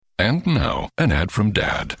And now, an ad from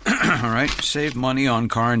Dad. All right, save money on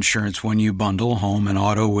car insurance when you bundle home and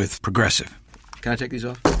auto with Progressive. Can I take these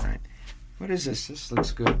off? All right. What is this? This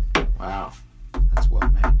looks good. Wow, that's well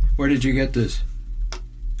made. Where did you get this?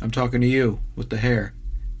 I'm talking to you with the hair.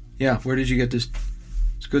 Yeah, where did you get this?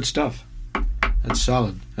 It's good stuff. That's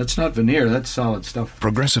solid. That's not veneer, that's solid stuff.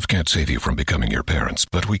 Progressive can't save you from becoming your parents,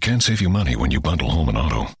 but we can save you money when you bundle home and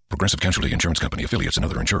auto. Progressive Casualty Insurance Company, affiliates, and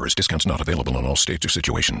other insurers. Discounts not available in all states or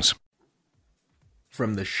situations.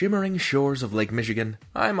 From the shimmering shores of Lake Michigan,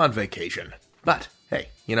 I'm on vacation. But, hey,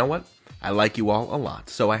 you know what? I like you all a lot,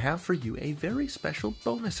 so I have for you a very special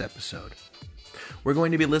bonus episode. We're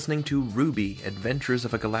going to be listening to Ruby, Adventures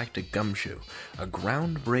of a Galactic Gumshoe, a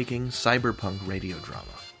groundbreaking cyberpunk radio drama,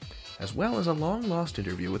 as well as a long-lost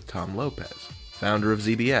interview with Tom Lopez, founder of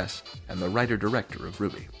ZBS and the writer-director of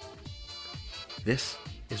Ruby. This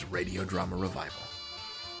is Radio Drama Revival.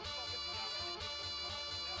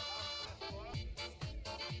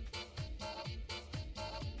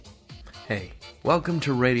 Hey, welcome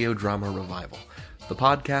to Radio Drama Revival, the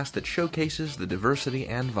podcast that showcases the diversity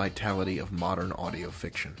and vitality of modern audio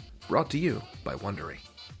fiction, brought to you by Wondery.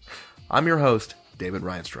 I'm your host, David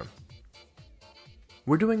Reinstrom.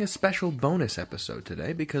 We're doing a special bonus episode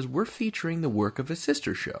today because we're featuring the work of a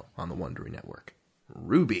sister show on the Wondery Network,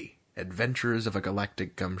 Ruby, Adventures of a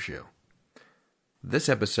Galactic Gumshoe. This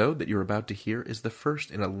episode that you're about to hear is the first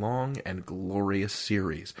in a long and glorious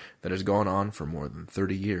series that has gone on for more than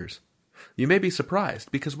 30 years. You may be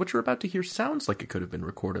surprised because what you're about to hear sounds like it could have been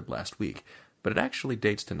recorded last week, but it actually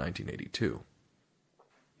dates to 1982.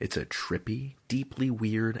 It's a trippy, deeply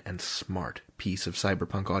weird, and smart piece of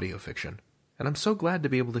cyberpunk audio fiction, and I'm so glad to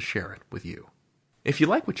be able to share it with you. If you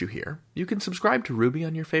like what you hear, you can subscribe to Ruby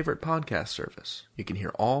on your favorite podcast service. You can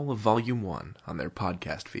hear all of Volume 1 on their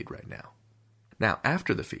podcast feed right now. Now,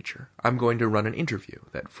 after the feature, I'm going to run an interview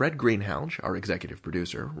that Fred Greenhalgh, our executive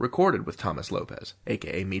producer, recorded with Thomas Lopez,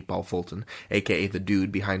 a.k.a. Meatball Fulton, a.k.a. the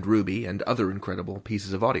dude behind Ruby and other incredible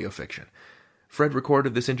pieces of audio fiction. Fred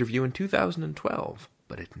recorded this interview in 2012,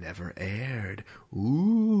 but it never aired.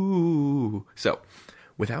 Ooh! So,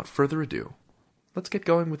 without further ado, let's get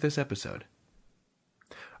going with this episode.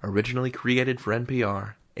 Originally created for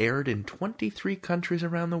NPR, aired in 23 countries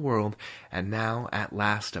around the world, and now, at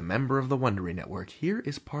last, a member of the Wondery Network, here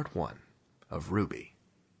is part 1 of Ruby,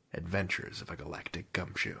 Adventures of a Galactic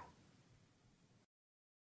Gumshoe.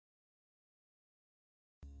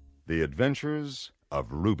 The Adventures of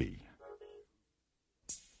Ruby.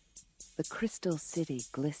 The crystal city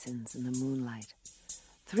glistens in the moonlight.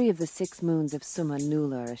 3 of the 6 moons of Suma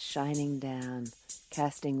Nula are shining down,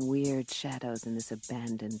 casting weird shadows in this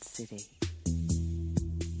abandoned city.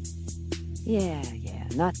 Yeah,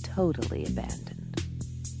 not totally abandoned.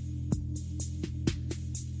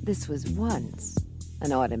 This was once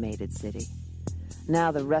an automated city.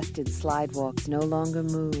 Now the rusted slidewalks no longer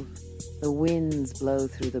move. The winds blow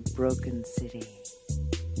through the broken city.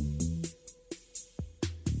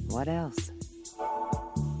 What else?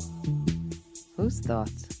 Whose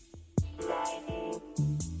thoughts?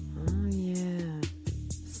 Oh, yeah.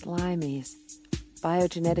 Slimies.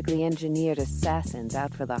 Biogenetically engineered assassins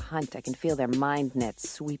out for the hunt. I can feel their mind nets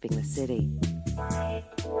sweeping the city.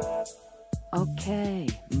 Okay,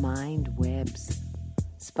 mind webs.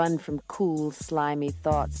 Spun from cool, slimy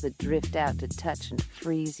thoughts that drift out to touch and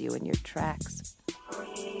freeze you in your tracks.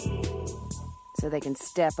 So they can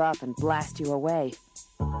step up and blast you away.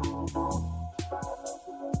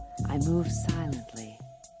 I move silently.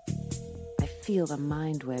 I feel the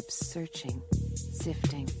mind webs searching,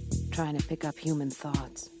 sifting, trying to pick up human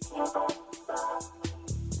thoughts.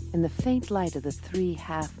 In the faint light of the 3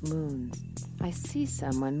 half-moons, I see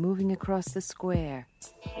someone moving across the square.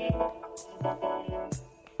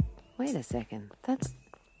 Wait a second, that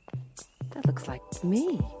looks like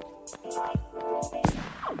me.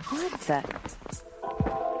 What the?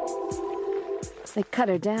 They cut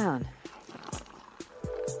her down.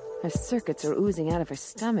 Her circuits are oozing out of her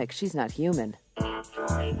stomach. She's not human.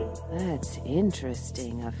 That's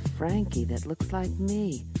interesting. A Frankie that looks like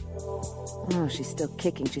me. Oh, she's still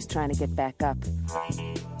kicking. She's trying to get back up.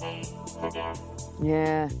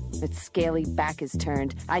 Yeah, its scaly back is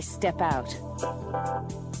turned. I step out.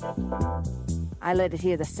 I let it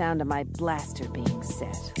hear the sound of my blaster being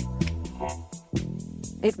set.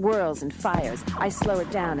 It whirls and fires. I slow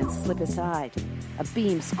it down and slip aside. A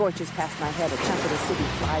beam scorches past my head. A chunk of the city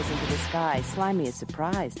flies into the sky. Slimy is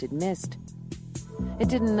surprised. It missed. It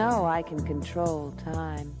didn't know I can control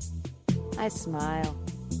time. I smile.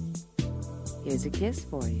 Here's a kiss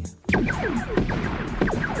for you.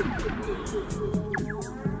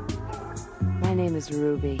 My name is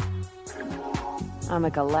Ruby. I'm a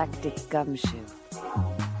galactic gumshoe.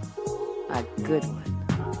 A good one.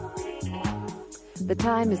 The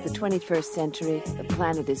time is the 21st century. The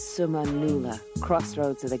planet is Suma Nula,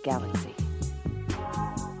 crossroads of the galaxy.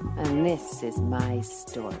 And this is my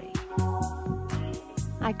story.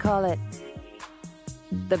 I call it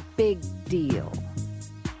The Big Deal.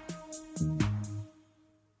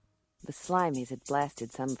 The Slimies had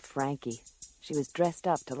blasted some Frankie. She was dressed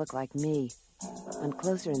up to look like me. On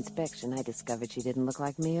closer inspection, I discovered she didn't look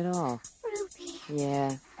like me at all. Ruby.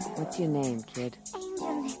 Yeah. What's your name, kid?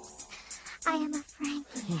 Angel Lips. I am a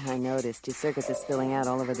Frankie. I noticed. Your circus is spilling out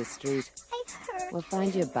all over the street. I've heard. We'll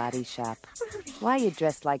find your body shop. Ruby. Why are you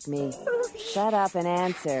dressed like me? Ruby. Shut up and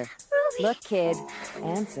answer. Ruby. Look, kid.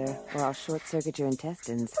 Answer, or I'll short-circuit your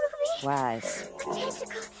intestines. Ruby. Why? A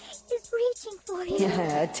tentacle is reaching for you.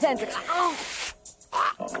 Yeah, a tentacle. Oh!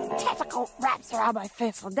 Tentacle wraps around my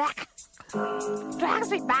facial neck. Drags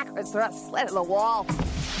me backwards through a slit in the wall.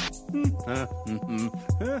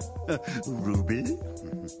 Ruby?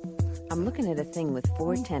 I'm looking at a thing with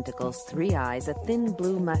 4 tentacles, 3 eyes, a thin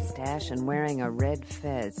blue mustache, and wearing a red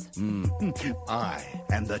fez. I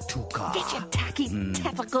am the Tuka. Get your tacky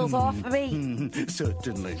tentacles off of me!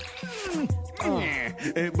 Certainly.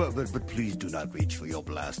 But please do not reach for your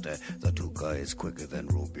blaster. The Tuka is quicker than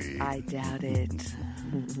Ruby. I doubt it.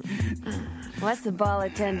 What's a ball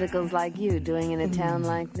of tentacles like you doing in a town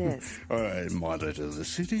like this? I monitor the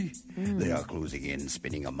city. They are closing in,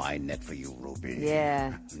 spinning a mine net for you, Ruby.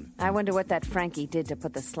 Yeah. I wonder what that Frankie did to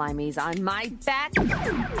put the Slimies on my back.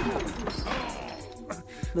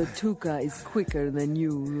 The Tuka is quicker than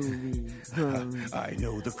you, Ruby. I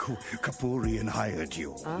know the Kapurian hired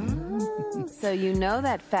you. Oh, so you know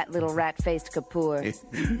that fat little rat-faced Kapoor.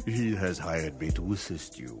 He has hired me to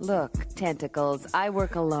assist you. Look, tentacles, I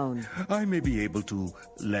work alone. I may be able to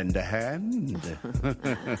lend a hand.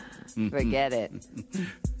 Forget it.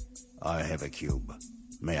 I have a cube.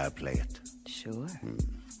 May I play it? Sure.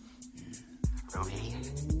 Ruby,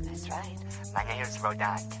 That's right. my name is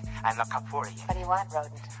Rodant. I'm a Kapurian. What do you want,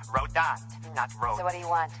 rodent? Rodant, not Rod. So what do you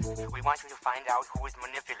want? We want you to find out who is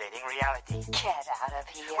manipulating reality. Get out of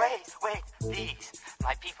here. Wait, please.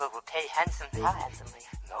 My people will pay handsomely. How handsomely?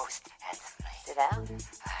 Most handsomely. Sit down.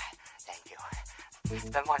 Thank you.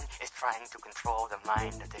 Someone is trying to control the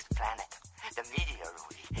mind of this planet. The media,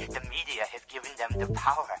 Ruby. The media have given them the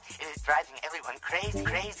power. It is driving everyone crazy.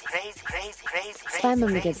 Slam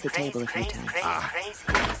them against the table a few times. Crazy.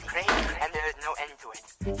 And there is no end to it.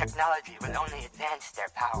 Technology will only advance their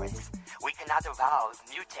powers. We cannot evolve,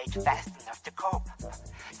 mutate fast enough to cope.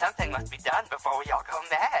 Something must be done before we all go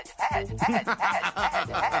mad.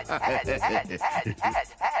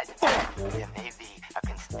 There may be a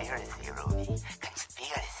conspiracy, Ruby.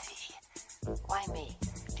 Conspiracy. Why me?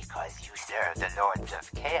 Because you serve the Lords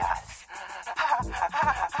of Chaos.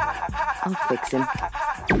 I'll fix him.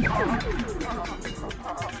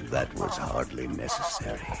 That was hardly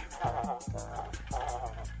necessary.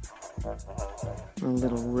 A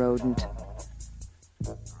little rodent.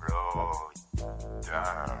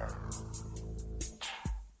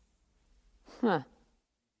 Huh.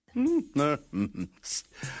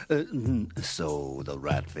 So the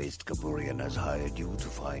rat-faced Kapurian has hired you to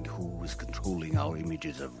find who is controlling our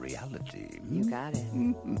images of reality. You got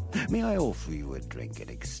it. May I offer you a drink and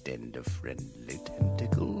extend a friendly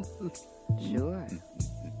tentacle? Sure.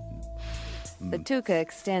 The Tuka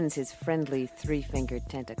extends his friendly 3-fingered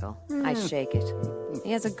tentacle. I shake it.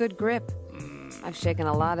 He has a good grip. I've shaken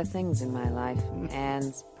a lot of things in my life.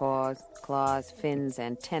 Hands, paws, claws, fins,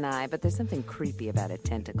 antennae, but there's something creepy about a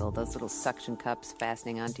tentacle, those little suction cups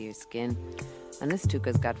fastening onto your skin. And this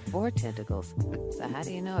Tuka's got 4 tentacles. So how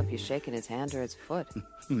do you know if you're shaking his hand or his foot?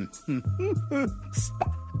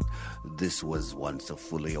 This was once a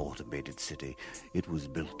fully automated city. It was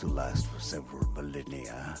built to last for several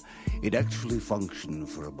millennia. It actually functioned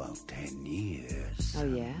for about 10 years. Oh,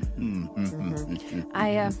 yeah?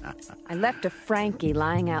 I left a Frankie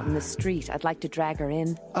lying out in the street. I'd like to drag her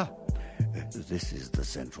in. This is the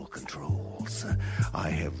central controls. I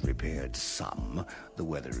have repaired some. The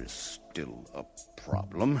weather is still a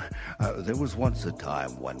problem. There was once a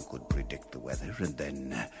time one could predict the weather and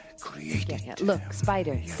then create it. Yeah. Look,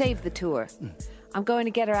 Spider, save the tour. I'm going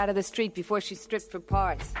to get her out of the street before she's stripped for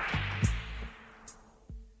parts.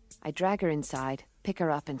 I drag her inside, pick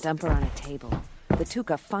her up, and dump her on a table. The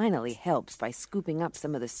Tuka finally helps by scooping up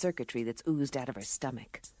some of the circuitry that's oozed out of her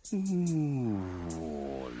stomach. Ooh,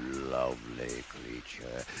 lovely creature.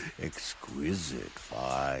 Exquisite,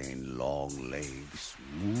 fine, long legs,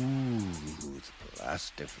 smooth,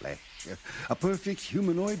 plastiflesh, a perfect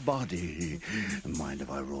humanoid body. Mind if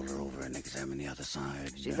I roll her over and examine the other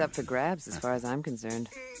side? She's up for grabs as far as I'm concerned.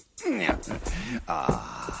 Well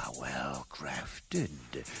crafted.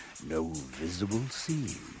 No visible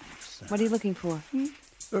seams. What are you looking for?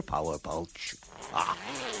 Her power pouch.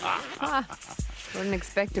 Wouldn't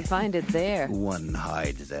expect to find it there. One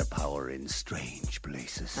hides their power in strange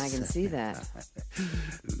places. I can see that.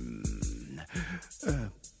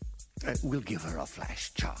 We'll give her a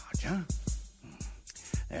flash charge, huh?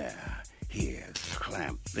 Here,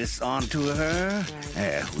 clamp this onto her.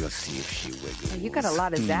 We'll see if she wiggles. You got a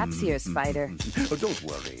lot of zaps here, Spider. Oh, don't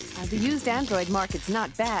worry. The used android market's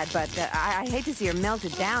not bad, but I hate to see her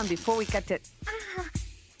melted down before we get to...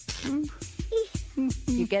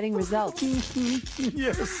 You're getting results.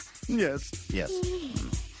 Yes.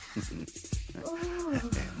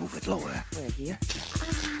 Move it lower. Where, here?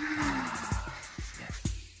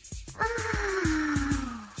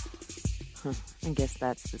 I guess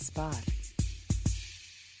that's the spot.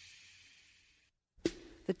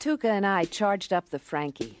 The Tuca and I charged up the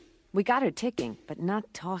Frankie. We got her ticking, but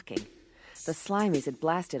not talking. The Slimies had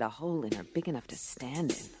blasted a hole in her big enough to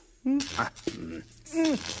stand in. There.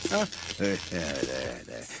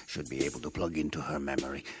 Should be able to plug into her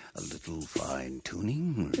memory. A little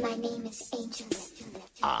fine-tuning. My name is Angel.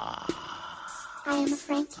 I am a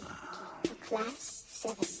Frankie. A Class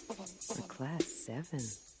 7. A Class 7?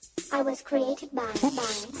 I was created by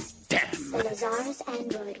Damn! the Lazarus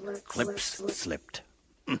android work. Clips slipped.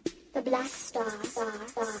 The Black Star.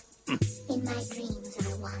 In my dreams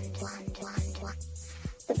I want.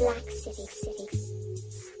 The Black City.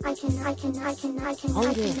 I can.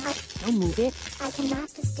 Hold it. Don't move it. I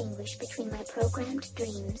cannot distinguish between my programmed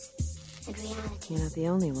dreams and reality. You're not the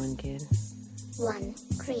only one, kid. One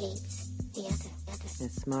creates the other. A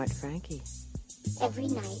smart Frankie. Every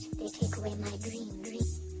night they take away my dream,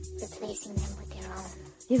 replacing them with their own.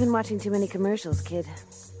 You've been watching too many commercials, kid.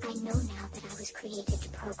 I know now that I was created to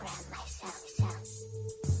program myself.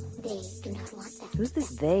 They do not want that. Who's this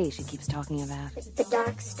they she keeps talking about? The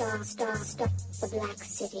Dark Star, the Black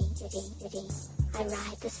City. I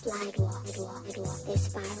ride the slide walk. They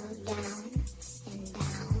spiral down and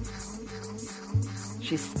down.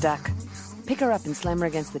 She's stuck. Pick her up and slam her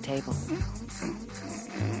against the table.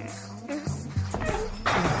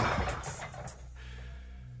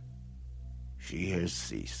 She has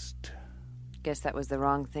ceased. Guess that was the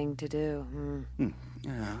wrong thing to do.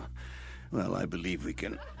 Yeah. Well, I believe we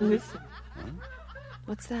can... Listen. Huh?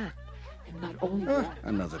 What's that? And not only that...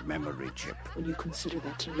 Another memory chip. When you consider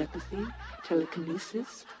that telepathy,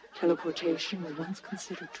 telekinesis, teleportation were once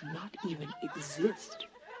considered to not even exist.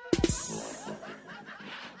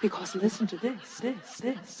 Because listen to this.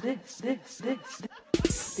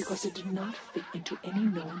 Because it did not fit into any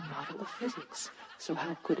known model of physics. So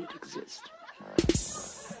how could it exist?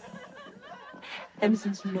 And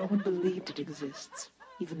since no one believed it exists,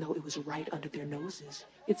 even though it was right under their noses,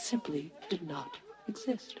 it simply did not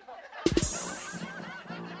exist.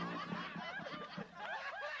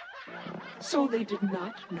 So they did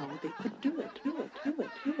not know they could do it.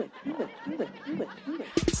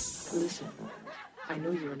 Listen, I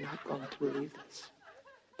know you're not going to believe this,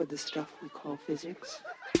 but the stuff we call physics,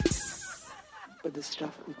 but the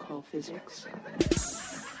stuff we call physics,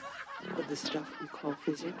 but the stuff we call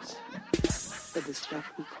physics, but the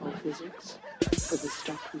stuff we call physics, but the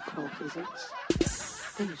stuff we call physics,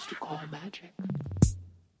 they used to call magic.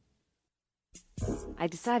 I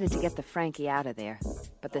decided to get the Frankie out of there,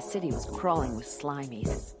 but the city was crawling with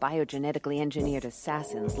Slimies, biogenetically engineered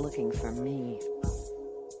assassins looking for me.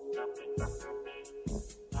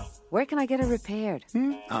 Where can I get her repaired?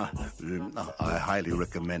 I highly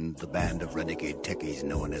recommend the band of renegade techies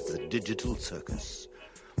known as the Digital Circus.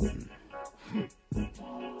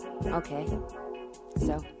 Okay.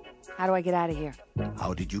 So, how do I get out of here?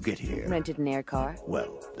 How did you get here? Rented an air car.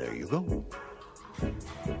 Well, there you go.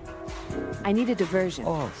 I need a diversion.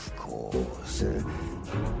 Of course.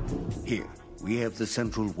 Here, we have the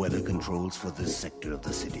central weather controls for this sector of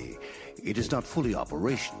the city. It is not fully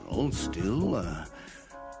operational, still,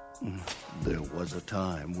 there was a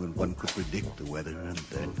time when one could predict the weather and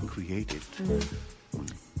then create it.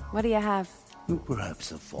 What do you have?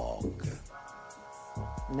 Perhaps a fog.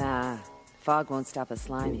 Nah, fog won't stop a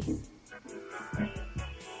Slimy.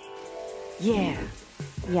 Yeah,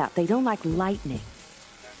 they don't like lightning.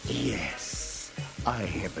 Yes, I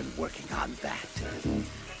have been working on that.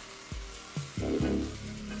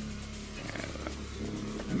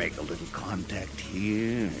 Make a little contact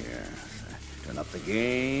here. Turn up the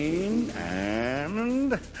gain, and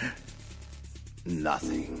And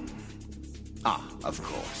nothing. Ah, of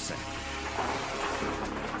course.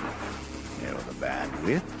 You know the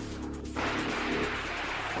bandwidth.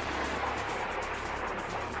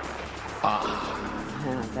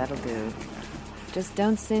 That'll do. Just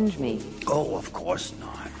don't singe me. Oh, of course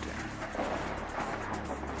not.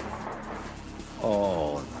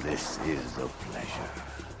 Oh, this is a pleasure.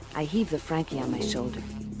 I heave the Frankie on my shoulder.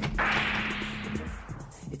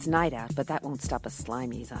 It's night out, but that won't stop a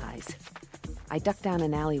Slimy's eyes. I duck down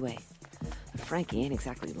an alleyway. Frankie ain't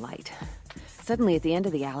exactly light. Suddenly, at the end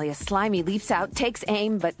of the alley, a Slimy leaps out, takes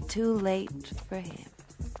aim, but too late for him.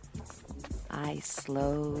 I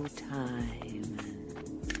slow time.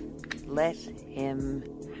 Let him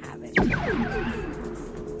have it.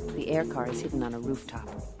 The air car is hidden on a rooftop.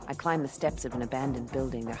 I climb the steps of an abandoned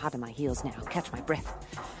building. They're hot on my heels now. Catch my breath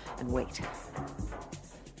and wait.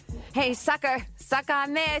 Hey, sucker! Suck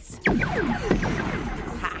on this!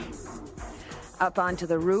 Ha! Up onto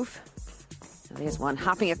the roof. There's one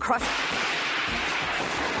hopping across.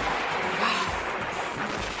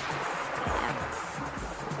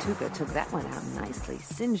 Tuca took that one out nicely.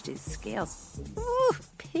 Singed his scales. Ooh,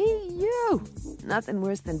 P.U. Nothing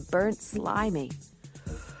worse than burnt Slimy.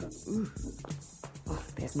 Ooh. Oh,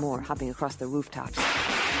 there's more hopping across the rooftops.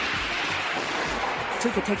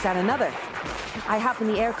 Tuca takes out another. I hop in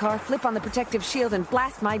the air car, flip on the protective shield, and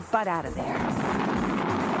blast my butt out of there.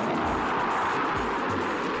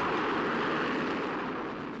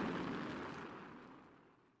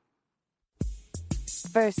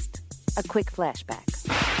 First, a quick flashback.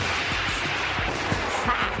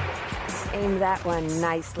 Ha! Aim that one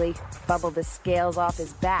nicely. Bubble the scales off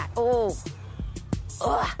his back. Oh!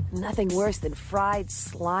 Ugh! Nothing worse than fried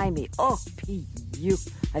Slimy. Oh, P.U.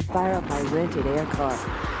 I fire up my rented air car,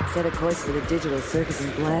 set a course for the digital circus,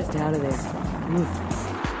 and blast out of there.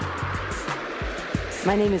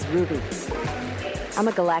 My name is Ruby. I'm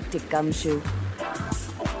a galactic gumshoe.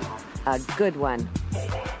 A good one.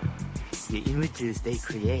 The images they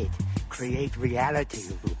create reality,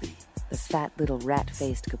 Ruby. The fat little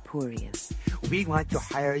rat-faced Kapurian. We want to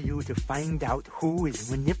hire you to find out who is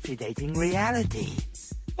manipulating reality.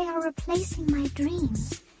 They are replacing my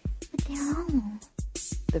dreams with their own.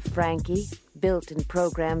 The Frankie, built and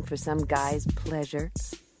programmed for some guy's pleasure.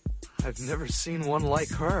 I've never seen one like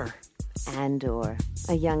her. Andor,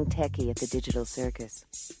 a young techie at the digital circus.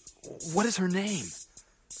 What is her name?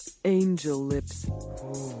 Angel Lips.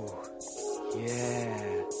 Ooh,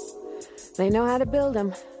 yeah. They know how to build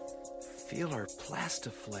them. Feel her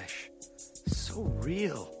plastiflesh. So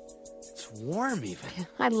real. It's warm even.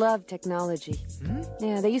 I love technology.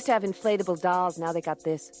 Yeah, they used to have inflatable dolls, now they got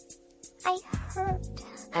this. I hurt.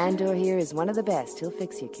 Andor here is one of the best. He'll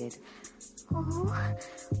fix you, kid. Oh,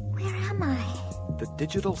 where am I? The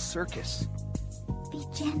digital circus. Be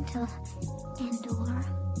gentle, Andor.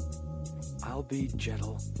 I'll be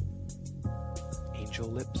gentle. Angel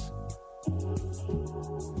Lips.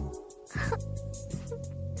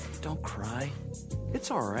 Don't cry.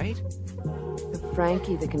 It's all right. A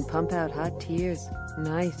Frankie that can pump out hot tears.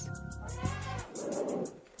 Nice.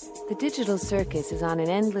 The digital circus is on an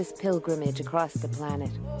endless pilgrimage across the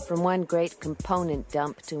planet, from one great component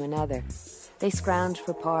dump to another. They scrounge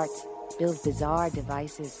for parts, build bizarre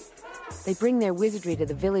devices. They bring their wizardry to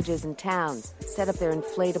the villages and towns, set up their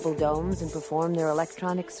inflatable domes, and perform their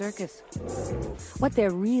electronic circus. What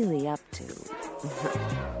they're really up to.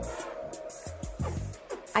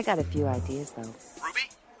 I got a few ideas, though. Ruby?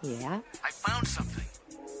 Yeah? I found something.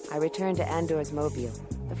 I return to Andor's mobile.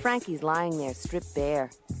 The Frankie's lying there, stripped bare.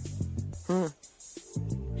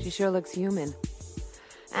 She sure looks human.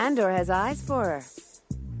 Andor has eyes for her.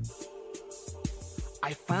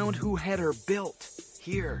 I found who had her built.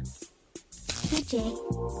 Here.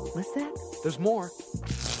 TJ. What's that? There's more.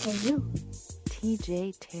 Teru.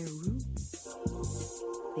 TJ Teru.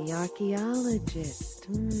 The archaeologist.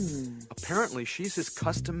 Apparently she's his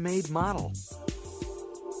custom-made model.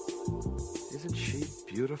 Isn't she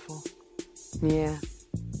beautiful? Yeah.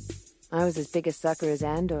 I was as big a sucker as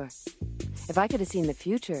Andor. If I could have seen the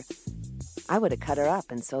future, I would have cut her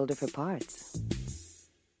up and sold her for parts.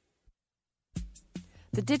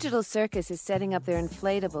 The digital circus is setting up their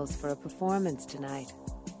inflatables for a performance tonight.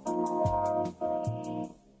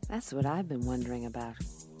 That's what I've been wondering about.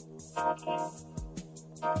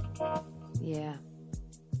 Yeah.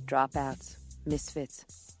 Dropouts,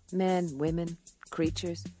 misfits, men, women,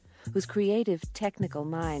 creatures, whose creative, technical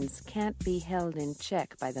minds can't be held in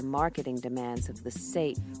check by the marketing demands of the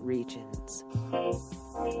safe regions.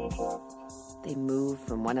 They move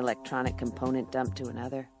from one electronic component dump to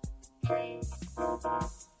another.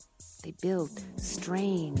 They build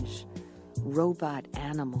strange, robot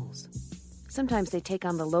animals. Sometimes they take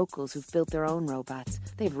on the locals who've built their own robots.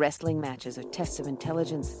 They have wrestling matches or tests of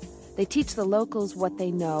intelligence. They teach the locals what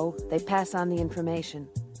they know. They pass on the information.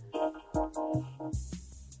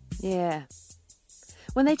 Yeah.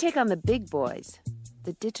 When they take on the big boys,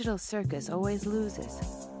 the digital circus always loses.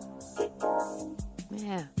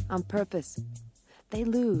 Yeah, on purpose. They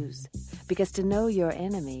lose, because to know your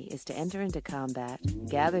enemy is to enter into combat,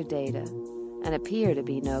 gather data, and appear to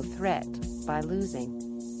be no threat by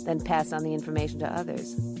losing, then pass on the information to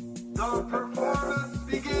others. The performance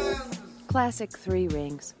begins! Classic 3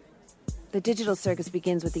 rings. The digital circus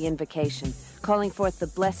begins with the invocation, calling forth the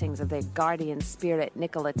blessings of their guardian spirit,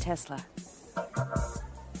 Nikola Tesla.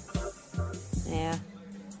 Yeah,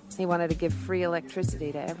 he wanted to give free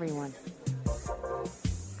electricity to everyone.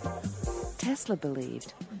 Tesla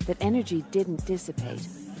believed that energy didn't dissipate,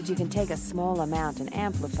 that you can take a small amount and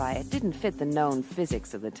amplify it. Didn't fit the known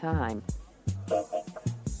physics of the time.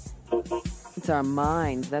 It's our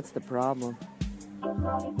minds, that's the problem.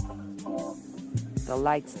 The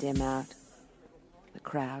lights dim out. The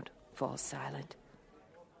crowd falls silent.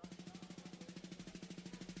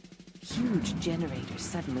 Huge generators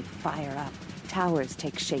suddenly fire up. Towers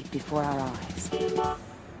take shape before our eyes.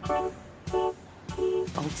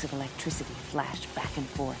 Bolts of electricity flash back and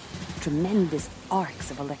forth. Tremendous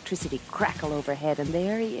arcs of electricity crackle overhead, and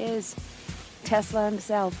there he is, Tesla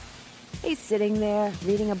himself. He's sitting there,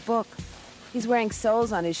 reading a book. He's wearing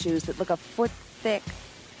soles on his shoes that look a foot thick.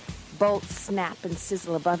 Bolts snap and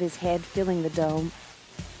sizzle above his head, filling the dome.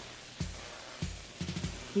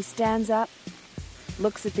 He stands up,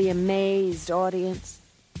 looks at the amazed audience.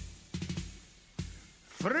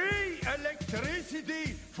 Free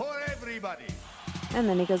electricity for everybody! And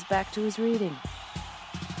then he goes back to his reading.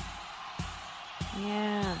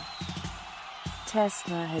 Yeah.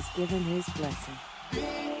 Tesla has given his blessing.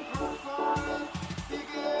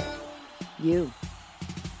 You,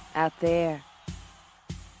 out there,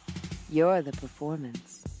 you're the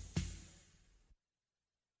performance.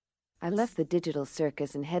 I left the digital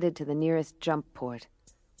circus and headed to the nearest jump port.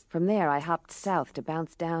 From there, I hopped south to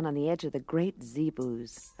bounce down on the edge of the Great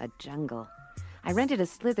Zebus, a jungle. I rented a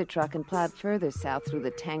slither truck and plowed further south through the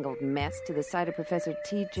tangled mess to the site of Professor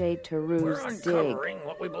T.J. Tarew's dig. We're uncovering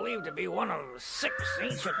what we believe to be one of 6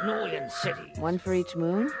 ancient Nulian cities. One for each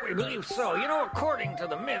moon? We believe so. You know, according to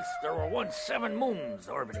the myths, there were once 7 moons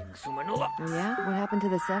orbiting Sumanula. Yeah? What happened to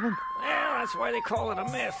the 7th? Well, that's why they call it a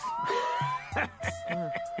myth.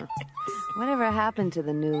 Whatever happened to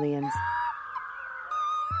the Nulians?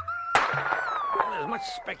 There's much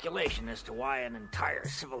speculation as to why an entire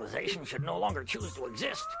civilization should no longer choose to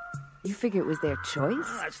exist. You figure it was their choice?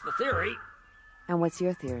 Well, that's the theory. And what's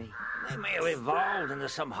your theory? They may have evolved into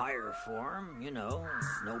some higher form, you know,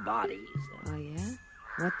 no bodies. Oh, yeah?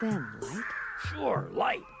 What then? Light? Sure,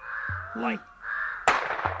 light. Light.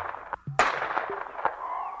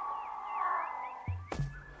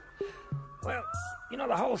 Well, you know,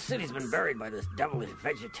 the whole city's been buried by this devilish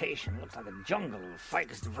vegetation. Looks like a jungle of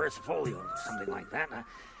ficus diversifolios or something like that.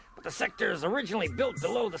 But the sectors originally built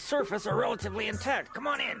below the surface are relatively intact. Come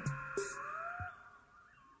on in.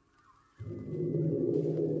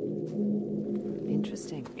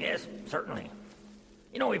 Interesting. Yes, certainly.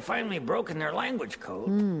 You know, we've finally broken their language code.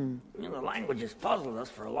 You know, the language has puzzled us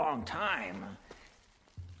for a long time.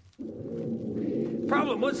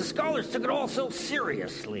 Problem was, the scholars took it all so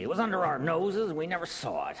seriously. It was under our noses, and we never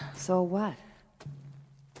saw it. So what?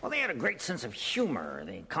 Well, they had a great sense of humor.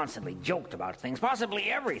 They constantly joked about things. Possibly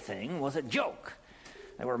everything was a joke.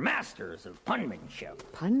 They were masters of punmanship.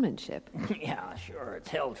 Punmanship? Yeah, sure. It's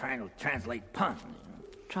hell trying to translate puns.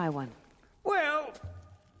 Try one. Well,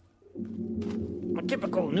 a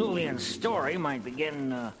typical Nulian story might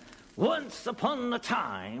begin, once upon a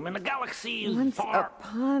time in a galaxy Once far...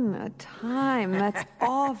 upon a time? That's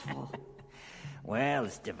awful. Well,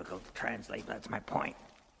 it's difficult to translate, but that's my point.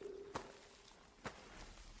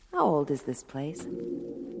 How old is this place?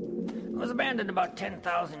 It was abandoned about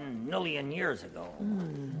 10,000 Nulian years ago.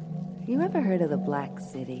 You ever heard of the Black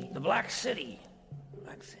City? The Black City?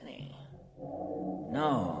 Black City?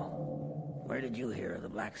 No. Where did you hear of the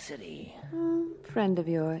Black City? Friend of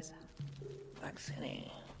yours. Black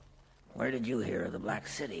City? Where did you hear of the Black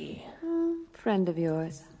City? Friend of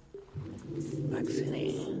yours. Black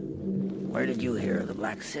City? Where did you hear of the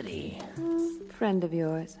Black City? Friend of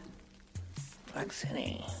yours. Black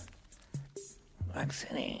City? Black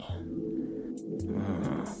City?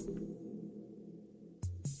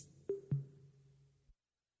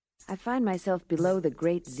 I find myself below the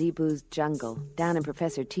Great Zebu's jungle, down in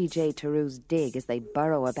Professor T.J. Tarew's dig as they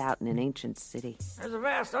burrow about in an ancient city. There's a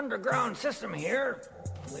vast underground system here.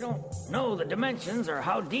 We don't know the dimensions or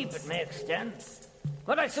how deep it may extend.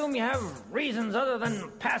 But I assume you have reasons other than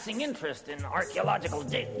passing interest in archaeological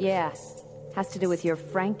digs. Yeah. Has to do with your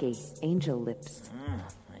Frankie, Angel Lips.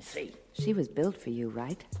 I see. She was built for you,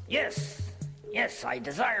 right? Yes. Yes, I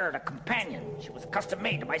desired a companion. She was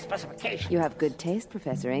custom-made to my specifications. You have good taste,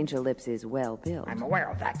 Professor. Angel Lips is well built. I'm aware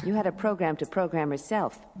of that. You had a program to program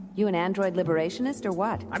herself. You an android liberationist or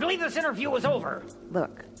what? I believe this interview is over.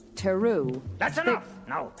 Look, Taru... That's enough!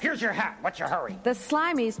 Now, here's your hat. What's your hurry? The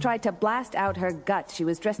Slimies tried to blast out her guts. She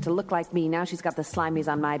was dressed to look like me. Now she's got the Slimies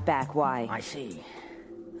on my back. Why? I see.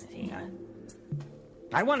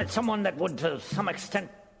 I wanted someone that would, to some extent,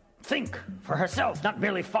 think for herself, not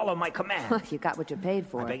merely follow my command. You got what you paid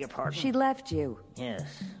for. I beg your pardon? She left you.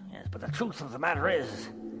 Yes, but the truth of the matter is,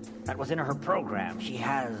 that was in her program. She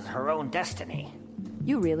has her own destiny.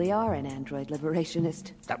 You really are an android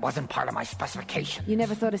liberationist. That wasn't part of my specification. You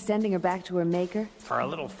never thought of sending her back to her maker? For a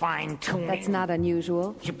little fine-tuning. That's not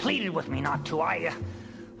unusual. She pleaded with me not to. I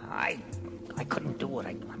couldn't do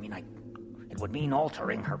it. It would mean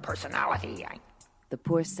altering her personality. The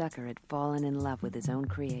poor sucker had fallen in love with his own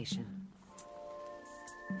creation.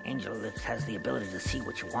 Angel Lips has the ability to see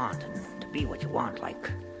what you want and to be what you want.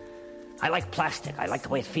 I like plastic. I like the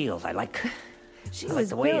way it feels. She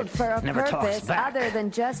was built for a purpose other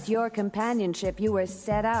than just your companionship. You were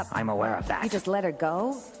set up. I'm aware of that. You just let her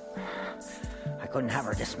go? I couldn't have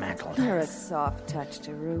her dismantled. You're a soft touch,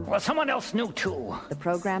 Taru. Well, someone else knew, too. The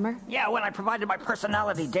programmer? Yeah, when I provided my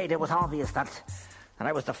personality data, it was obvious that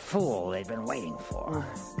I was the fool they'd been waiting for.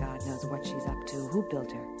 Oh, God knows what she's up to. Who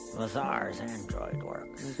built her? Lazar's android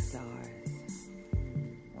works. Lazar's.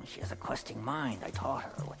 Well, she has a questing mind. I taught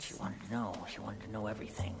her what she wanted to know. She wanted to know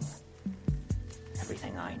everything.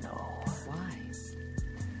 Everything I know. Why?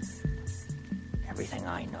 Everything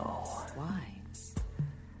I know. Why?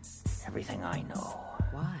 Everything I know.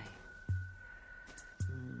 Why?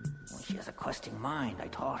 Well, she has a questing mind. I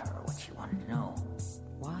taught her what she wanted to know.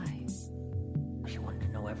 Why? She wanted to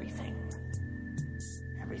know everything.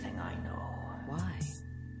 Everything I know. Why?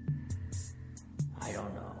 I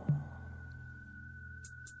don't know.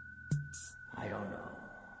 I don't know.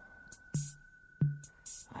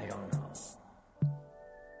 I don't know.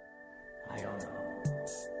 I don't know.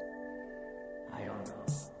 I don't know.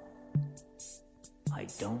 I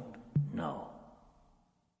don't know.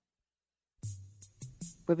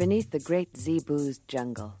 We're beneath the great Zebu's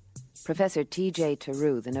jungle. Professor T.J.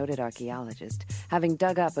 Taru, the noted archaeologist, having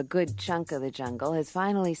dug up a good chunk of the jungle, has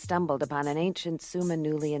finally stumbled upon an ancient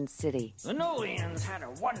Sumanulian city. The Nulians had a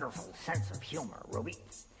wonderful sense of humor, Ruby.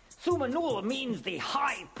 Sumanula means the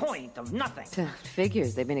high point of nothing.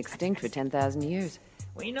 Figures. They've been extinct for 10,000 years.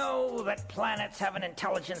 We know that planets have an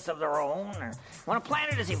intelligence of their own. When a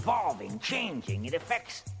planet is evolving, changing, it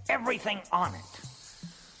affects everything on it.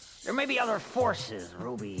 There may be other forces,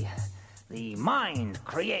 Ruby. The mind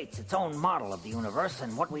creates its own model of the universe,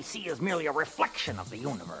 and what we see is merely a reflection of the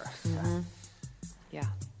universe. Mm-hmm. Yeah,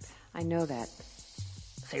 I know that.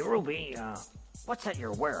 Say, Ruby, what's that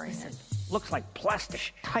you're wearing? Listen. It looks like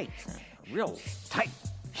plastic tights. Real tight.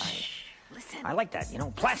 Listen. I like that,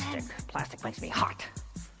 plastic. Listen. Plastic makes me hot.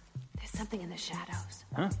 There's something in the shadows.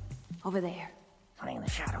 Huh? Over there. Something in the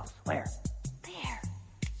shadows. Where? There.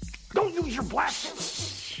 Don't use your blaster!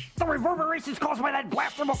 The reverberations caused by that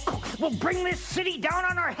blaster will bring this city down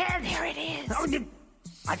on our heads! There it is!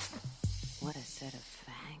 What a set of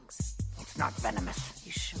fangs. It's not venomous.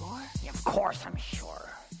 You sure? Yeah, of course I'm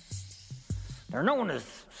sure. They're known as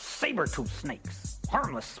saber-tooth snakes.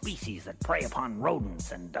 Harmless species that prey upon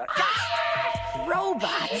rodents and,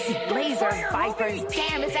 Robots! Laser vipers!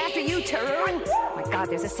 Damn, it's after you, Taru! Oh my God,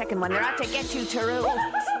 there's a second one. They're out to get you, Taru!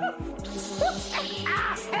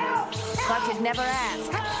 Thought you'd never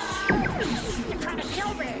ask. You're trying to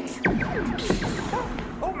kill me!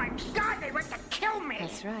 Oh my God, they went to kill me!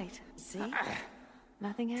 That's right. See?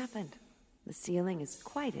 Nothing happened. The ceiling is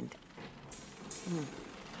quite on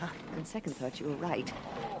second thought, you were right.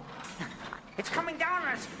 It's coming down on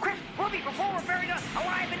us! Quick, Ruby, before we're buried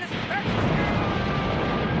alive in this...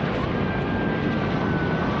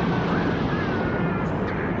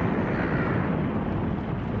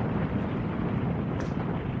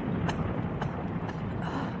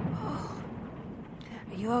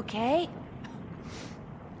 Are you okay?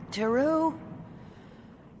 Taru?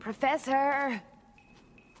 Professor?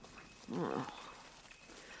 Oh.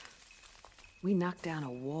 We knocked down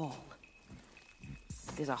a wall.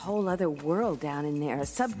 There's a whole other world down in there, a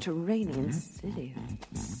subterranean city.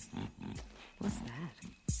 What's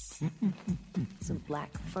that? Some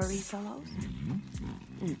black furry fellows.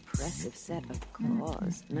 Impressive set of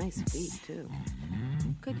claws. Nice feet, too.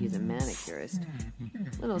 Could use a manicurist.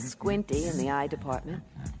 Little squinty in the eye department.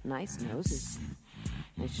 Nice noses.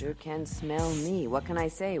 They sure can smell me. What can I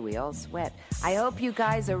say? We all sweat. I hope you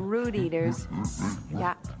guys are root eaters.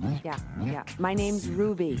 Yeah. My name's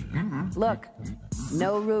Ruby. Look,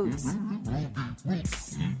 no roots.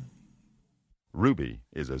 Ruby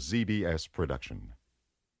is a ZBS production.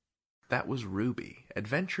 That was Ruby,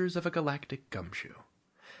 Adventures of a Galactic Gumshoe.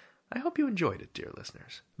 I hope you enjoyed it, dear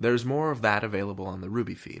listeners. There's more of that available on the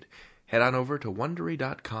Ruby feed. Head on over to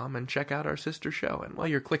Wondery.com and check out our sister show. And while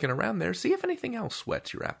you're clicking around there, see if anything else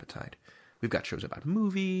whets your appetite. We've got shows about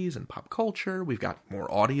movies and pop culture. We've got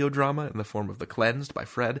more audio drama in the form of The Cleansed by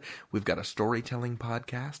Fred. We've got a storytelling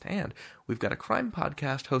podcast. And we've got a crime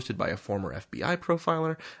podcast hosted by a former FBI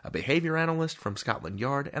profiler, a behavior analyst from Scotland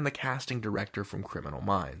Yard, and the casting director from Criminal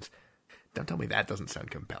Minds. Don't tell me that doesn't sound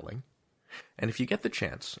compelling. And if you get the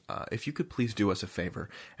chance, if you could please do us a favor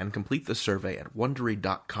and complete the survey at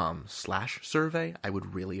Wondery.com/survey, I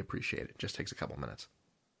would really appreciate it. Just takes a couple minutes.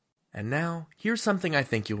 And now, here's something I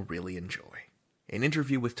think you'll really enjoy. An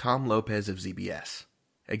interview with Tom Lopez of ZBS.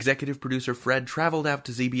 Executive producer Fred traveled out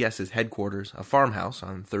to ZBS's headquarters, a farmhouse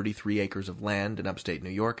on 33 acres of land in upstate New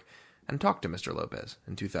York, and talked to Mr. Lopez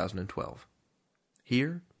in 2012.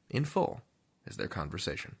 Here, in full, is their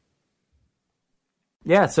conversation.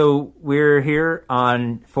 Yeah, so we're here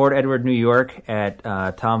on Fort Edward, New York at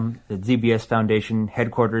the ZBS Foundation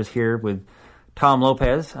headquarters here with Tom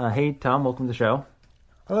Lopez. Hey, Tom, welcome to the show.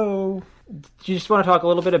 Hello. Do you just want to talk a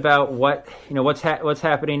little bit about what's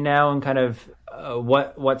happening now and kind of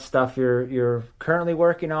what stuff you're currently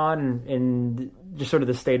working on and just sort of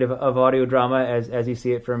the state of audio drama as you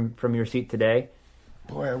see it from your seat today?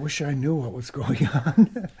 Boy, I wish I knew what was going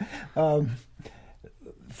on.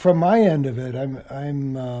 From my end of it,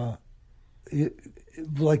 I'm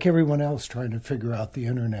like everyone else trying to figure out the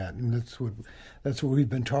internet, and that's what we've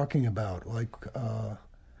been talking about. Like,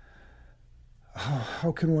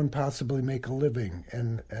 how can one possibly make a living,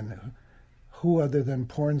 and who other than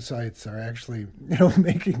porn sites are actually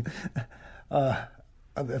making a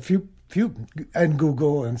few and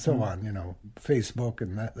Google and so on, Facebook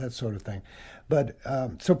and that sort of thing. But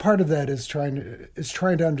so part of that is trying to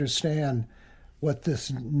understand what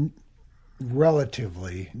this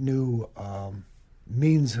relatively new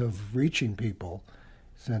means of reaching people,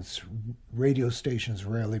 since radio stations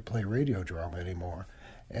rarely play radio drama anymore.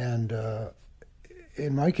 And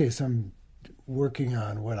in my case, I'm working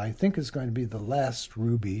on what I think is going to be the last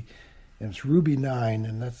Ruby, and it's Ruby 9,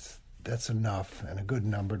 and that's enough and a good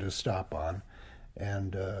number to stop on.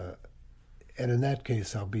 And in that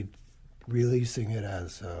case, I'll be releasing it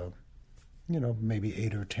as maybe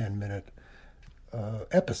 8 or 10 minute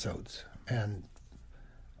episodes, and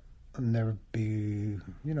there'll be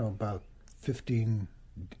about 15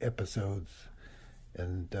 episodes,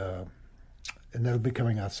 and that'll be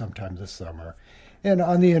coming out sometime this summer, and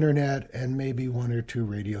on the internet, and maybe 1 or 2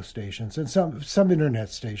 radio stations and some internet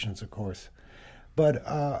stations, of course. But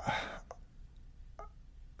on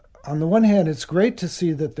the one hand, it's great to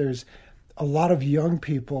see that there's a lot of young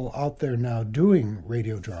people out there now doing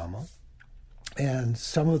radio drama. And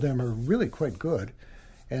some of them are really quite good,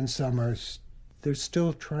 and some they're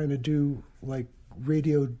still trying to do like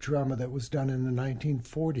radio drama that was done in the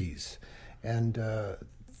 1940s, and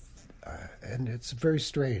it's very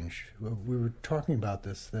strange. We were talking about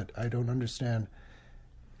this, that I don't understand.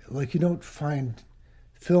 Like, you don't find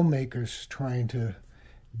filmmakers trying to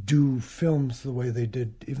do films the way they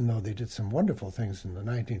did, even though they did some wonderful things in the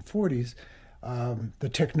 1940s. The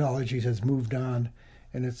technology has moved on.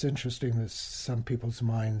 And it's interesting that some people's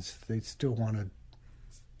minds, they still want to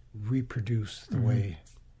reproduce the way,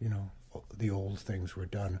 the old things were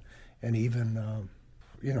done. And even,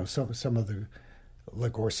 some of the,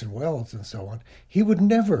 like Orson Welles and so on, he would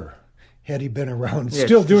never, had he been around,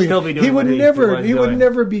 he would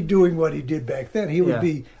never be doing what he did back then. He would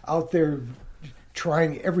be out there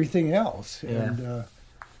trying everything else. Yeah.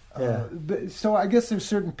 And so I guess there's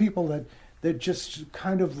certain people that just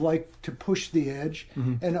kind of like to push the edge,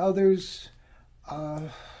 and others,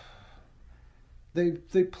 they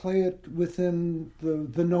play it within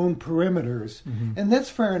the known perimeters, and that's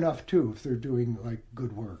fair enough too if they're doing like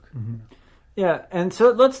good work. Yeah, and so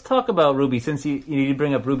let's talk about Ruby. Since you did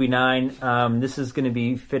bring up Ruby 9, this is going to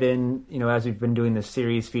be fit in, as we've been doing this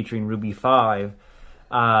series featuring Ruby 5.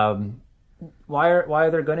 Why are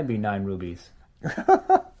there going to be 9 Rubies?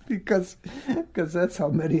 Because that's how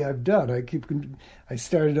many I've done. I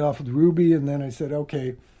started off with Ruby, and then I said,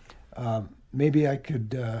 okay, maybe I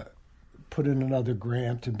could put in another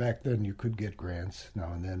grant, and back then you could get grants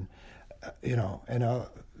now and then, and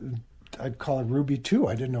I'd call it Ruby 2.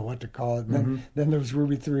 I didn't know what to call it. And then there was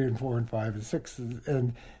Ruby 3 and 4 and 5 and 6.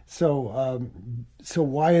 And so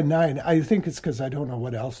why a 9? I think it's because I don't know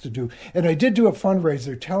what else to do. And I did do a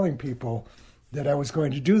fundraiser telling people that I was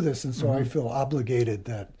going to do this. And so I feel obligated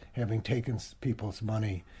that having taken people's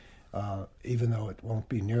money, even though it won't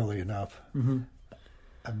be nearly enough,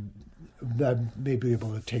 I may be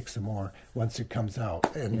able to take some more once it comes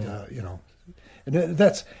out. And, and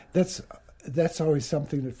that's always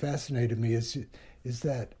something that fascinated me is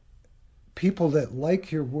that people that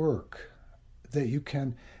like your work, that you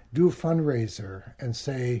can do a fundraiser and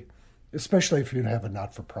say, especially if you have a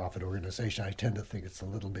not-for-profit organization, I tend to think it's a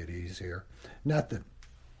little bit easier. Not that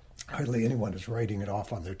hardly anyone is writing it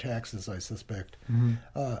off on their taxes, I suspect.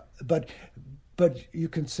 But you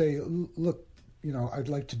can say, look, I'd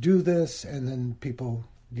like to do this, and then people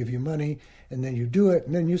give you money, and then you do it,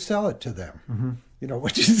 and then you sell it to them.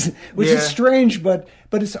 Which is strange, but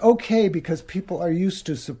it's okay because people are used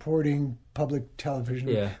to supporting public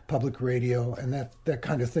television, public radio, and that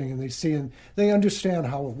kind of thing, and they see and they understand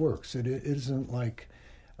how it works. It isn't like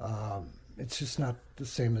it's just not the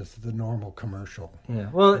same as the normal commercial. Yeah.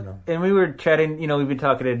 Well, and we were chatting. We've been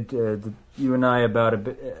talking to you and I about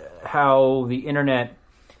how the internet.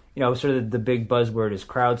 Sort of the big buzzword is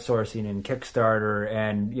crowdsourcing and Kickstarter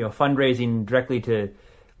and fundraising directly to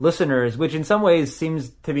listeners, which in some ways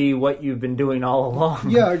seems to be what you've been doing all along.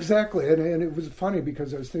 Yeah, exactly. And it was funny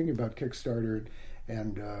because I was thinking about Kickstarter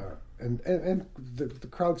and the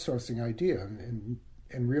crowdsourcing idea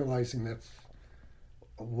and realizing that's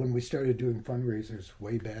when we started doing fundraisers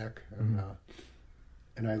way back,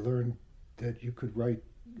 and I learned that you could write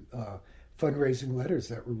fundraising letters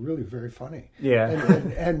that were really very funny. Yeah,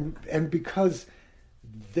 and because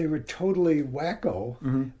they were totally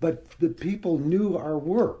wacko, but the people knew our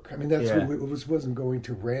work. I mean, that's who it wasn't going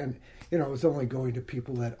to it was only going to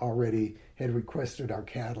people that already had requested our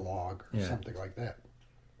catalog or something like that.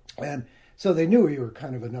 And so they knew you were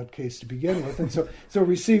kind of a nutcase to begin with. And so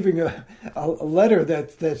receiving a letter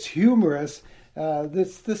that's humorous,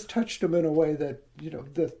 this touched them in a way that,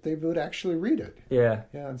 that they would actually read it. Yeah.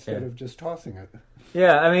 Instead of just tossing it.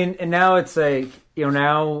 Yeah, I mean, and now it's like,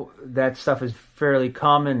 now that stuff is fairly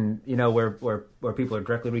common, where people are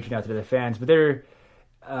directly reaching out to their fans, but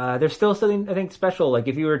there's still something, I think, special. Like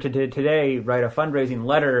if you were to today write a fundraising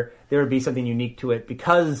letter, there would be something unique to it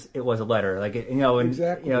because it was a letter. Like,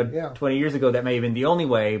 exactly, 20 years ago, that may have been the only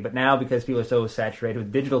way, but now because people are so saturated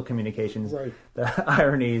with digital communications, the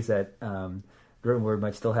irony is that written word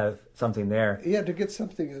might still have something there. Yeah, to get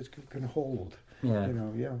something that can hold. Yeah.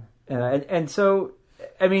 And so,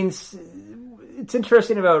 I mean, it's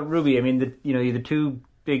interesting about Ruby. I mean, the two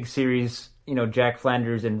big series, Jack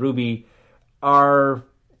Flanders and Ruby are,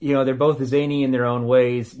 they're both zany in their own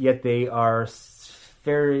ways, yet they are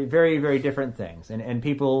very, very, very different things. And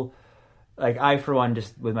people, like I, for one,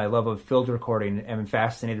 just with my love of field recording, am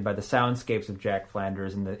fascinated by the soundscapes of Jack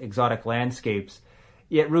Flanders and the exotic landscapes.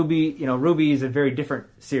 Yet Ruby, Ruby is a very different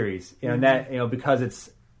series, and that, because it's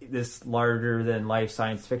this larger than life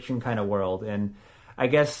science fiction kind of world. And I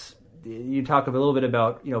guess you talk a little bit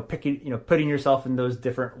about, putting yourself in those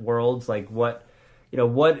different worlds. Like what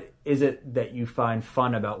is it that you find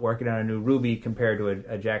fun about working on a new Ruby compared to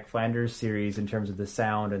a Jack Flanders series in terms of the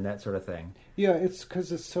sound and that sort of thing? Yeah, it's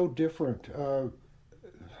because it's so different.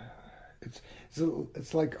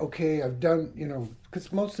 It's like, okay, I've done,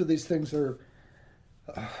 because most of these things are,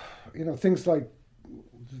 things like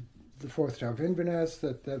the Fourth Tower of Inverness,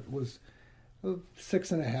 that was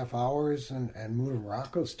 6.5 hours, and Moon of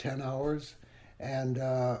Morocco's 10 hours. And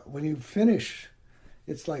when you finish,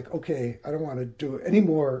 it's like, okay, I don't want to do any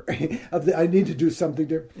more I need to do something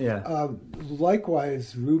different. Yeah.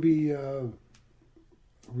 Likewise, Ruby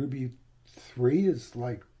 3 is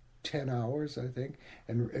like 10 hours, I think,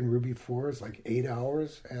 and Ruby 4 is like 8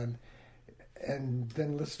 hours, and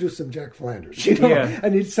then let's do some Jack Flanders. I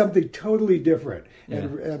need something totally different,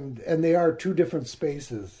 and they are two different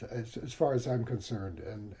spaces as far as I'm concerned.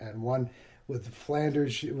 And one with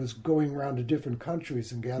Flanders, it was going around to different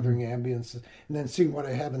countries and gathering ambience, and then seeing what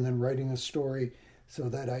I have, and then writing a story so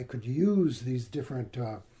that I could use these different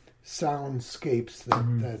soundscapes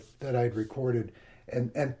that I'd recorded,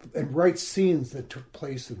 and write scenes that took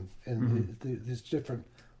place in these different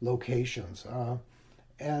locations.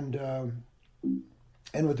 And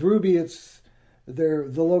with Ruby,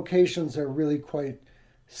 the locations are really quite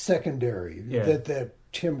secondary. That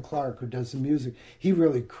Tim Clark, who does the music, he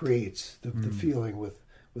really creates the feeling with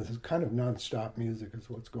his kind of nonstop music is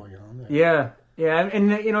what's going on there. Yeah,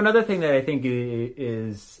 and another thing that I think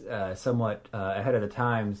is somewhat ahead of the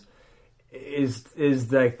times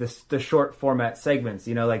is like the short format segments.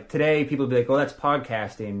 Like today, people would be like, "Well, that's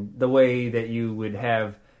podcasting." The way that you would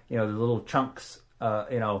have the little chunks,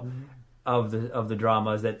 of the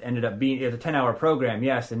dramas that ended up being a 10-hour program,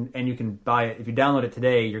 yes, and you can buy it if you download it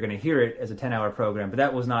today. You're going to hear it as a 10-hour program, but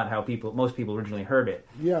that was not how most people originally heard it.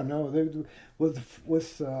 Yeah, no,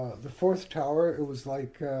 with the Fourth Tower, it was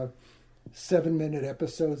like 7-minute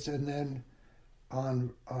episodes, and then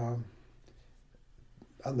on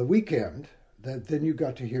the weekend, then you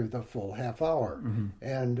got to hear the full half hour,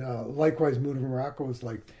 and likewise, Moon of Morocco was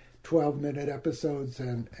like 12-minute episodes,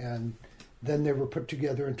 and then they were put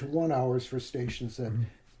together into 1 hours for stations that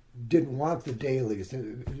didn't want the dailies.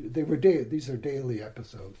 They were these are daily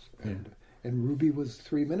episodes, and Ruby was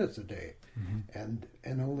 3 minutes a day, and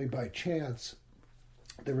only by chance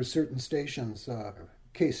there were certain stations,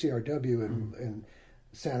 KCRW in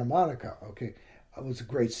Santa Monica. Okay, it was a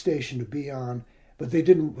great station to be on, but they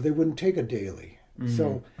wouldn't take a daily.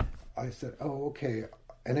 So I said, oh, okay.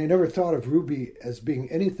 And I never thought of Ruby as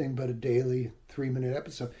being anything but a daily 3-minute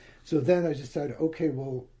episode. So then I decided, okay,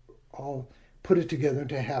 well, I'll put it together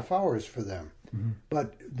into half hours for them.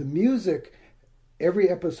 But the music, every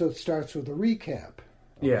episode starts with a recap.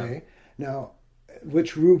 Okay? Now,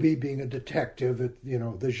 which Ruby, being a detective,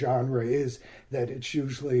 the genre is that it's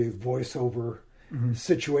usually a voiceover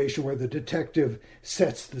situation where the detective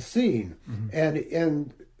sets the scene.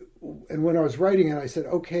 And when I was writing it, I said,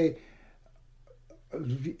 okay,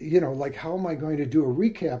 like how am I going to do a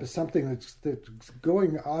recap of something that's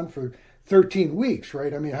going on for 13 weeks,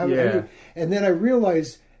 right? I mean, and then I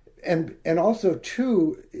realized, and also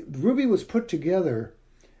too, Ruby was put together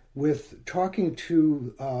with talking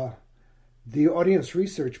to the audience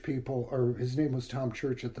research people, or his name was Tom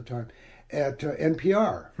Church at the time, at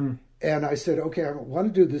NPR. And I said, okay, I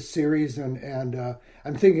want to do this series, and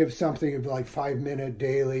I'm thinking of something of like 5-minute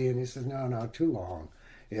daily. And he says, no, too long.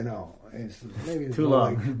 Maybe too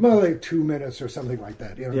long. More like 2 minutes or something like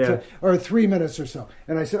that. Or 3 minutes or so.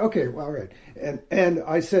 And I said, okay, well, all right. And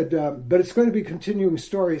I said, but it's going to be continuing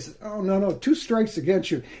story. He said, oh no, 2 strikes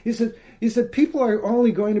against you. He said people are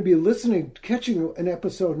only going to be listening, catching an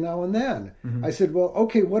episode now and then. I said, well,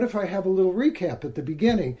 okay, what if I have a little recap at the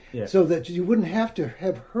beginning so that you wouldn't have to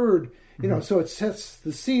have heard, so it sets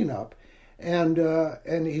the scene up. And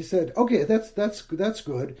he said, okay, that's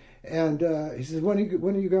good. And he said, when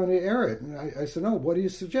are you going to air it? And I said, no, what do you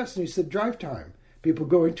suggest? And he said, drive time. People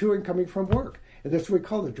going to and coming from work. And that's what we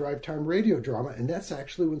call the drive time radio drama. And that's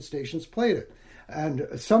actually when stations played it. And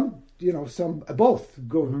some both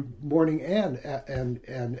go morning and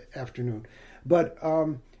afternoon. But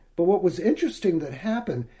what was interesting that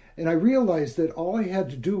happened, and I realized that all I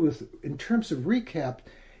had to do with, in terms of recap,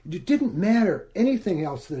 it didn't matter anything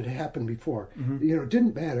else that had happened before. It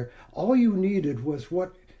didn't matter. All you needed was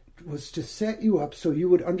to set you up so you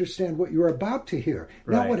would understand what you were about to hear,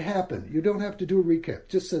 not what happened. You don't have to do a recap.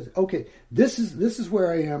 Just says, okay, this is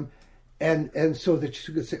where I am, and so that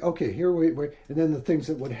you could say, okay, here wait, and then the things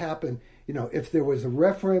that would happen. If there was a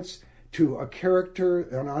reference to a character,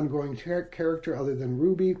 an ongoing character other than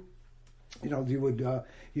Ruby,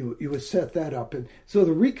 you would set that up. And so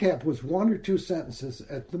the recap was 1 or 2 sentences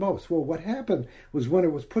at the most. Well, what happened was when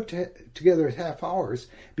it was put together at half hours,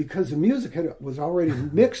 because the music was already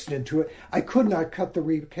mixed into it, I could not cut the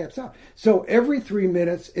recaps out. So every 3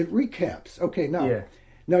 minutes it recaps. Okay,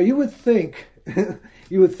 now you would think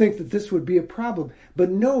that this would be a problem, but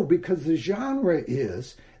no, because the genre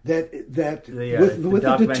is that with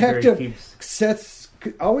the detective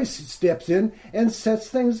always steps in and sets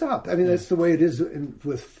things up. I mean, that's the way it is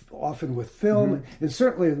often with film, and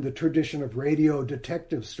certainly in the tradition of radio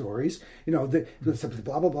detective stories. Blah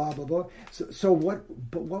blah blah blah blah. So one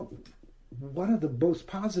of the most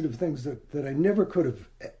positive things that I never could have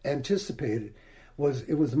anticipated was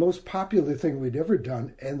it was the most popular thing we'd ever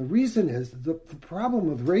done, and the reason is the problem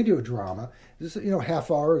with radio drama is half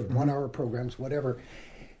hour, 1 hour programs, whatever,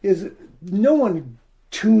 is no one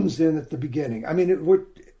tunes in at the beginning. I mean,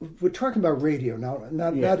 we're talking about radio now,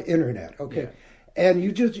 not internet, okay? And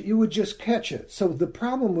you would just catch it. So the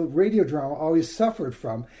problem with radio drama always suffered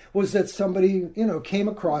from was that somebody came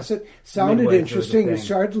across it, sounded interesting, and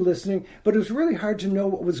started listening, but it was really hard to know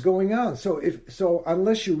what was going on. So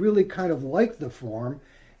unless you really kind of liked the form,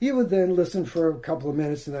 you would then listen for a couple of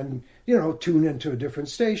minutes and then tune into a different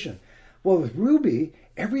station. Well, with Ruby,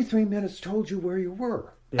 every 3 minutes told you where you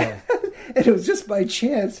were. Yeah. And it was just by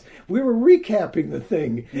chance we were recapping the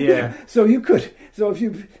thing. Yeah. So if you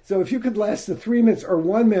could last the 3 minutes or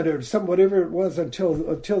 1 minute or whatever it was until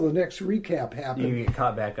the next recap happened, you get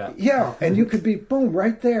caught back up. Yeah, and you could be boom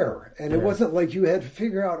right there, and it Yeah. wasn't like you had to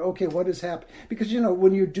figure out what has happened, because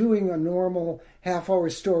when you're doing a normal half-hour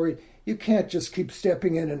story, you can't just keep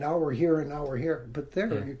stepping in an hour here, an hour here, but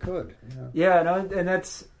there you could. Yeah, no, and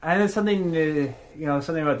that's something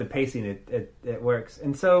something about the pacing. It works,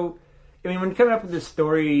 and so I mean, when coming up with this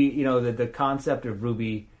story, the concept of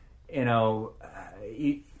Ruby,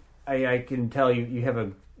 I can tell you have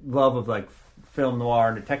a love of like film noir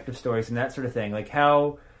and detective stories and that sort of thing. Like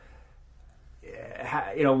how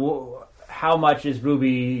much is Ruby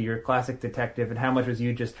your classic detective, and how much was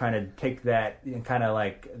you just trying to take that and kind of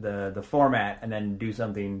like the format and then do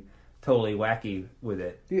something totally wacky with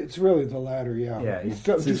it? It's really the latter, yeah. Yeah,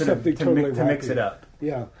 do something totally wacky. To mix it up.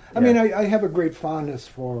 Yeah. I mean, I have a great fondness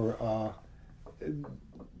for, I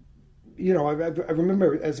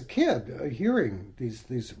remember as a kid hearing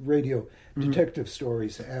these radio detective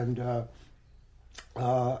stories, and I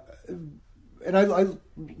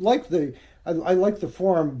like the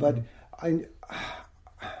form, but I'm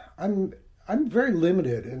very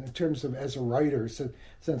limited in terms of as a writer,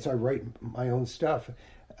 since I write my own stuff,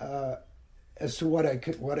 as to what I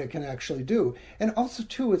can actually do, and also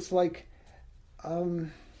too, it's like I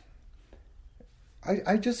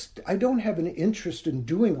don't have an interest in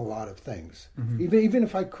doing a lot of things, even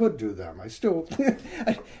if I could do them. I still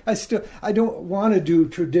I don't want to do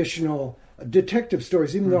traditional detective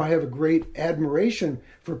stories, even though I have a great admiration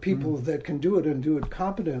for people that can do it and do it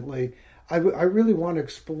competently. I really want to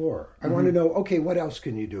explore. I want to know, okay, what else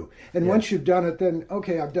can you do? And once you've done it, then,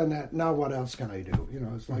 okay, I've done that. Now what else can I do?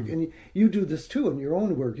 It's like, and you do this too in your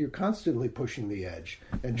own work. You're constantly pushing the edge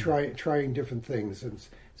and trying different things and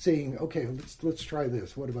saying, okay, let's try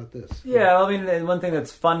this. What about this? Yeah, I mean, and one thing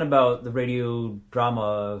that's fun about the radio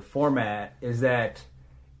drama format is that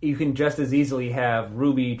you can just as easily have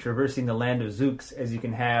Ruby traversing the land of Zooks as you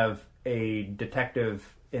can have a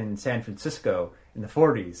detective in San Francisco in the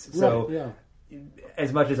 40s. So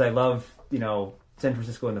as much as I love, San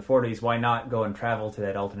Francisco in the 40s, why not go and travel to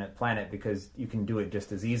that alternate planet? Because you can do it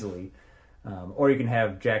just as easily. Or you can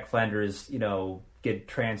have Jack Flanders, get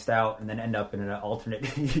tranced out and then end up in an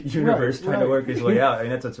alternate universe trying to work his way out. I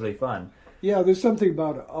mean, that's what's really fun. Yeah, there's something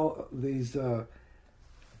about all these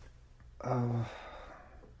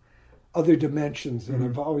other dimensions that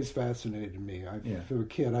have always fascinated me. For a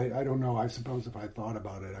kid, I don't know, I suppose if I thought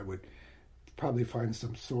about it, I would probably find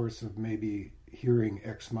some source of maybe hearing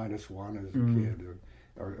X-1 as a kid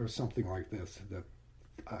or something like this. That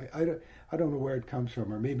I don't know where it comes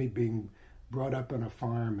from, or maybe being brought up on a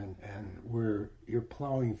farm and where you're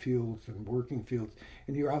plowing fields and working fields,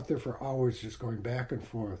 and you're out there for hours just going back and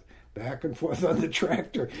forth on the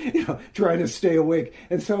tractor, trying to stay awake.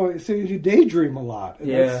 And so you daydream a lot.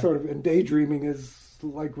 And that's and daydreaming is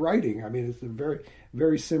like writing. I mean, it's a very,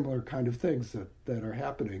 very similar kind of things that are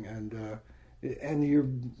happening. And your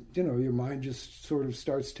mind just sort of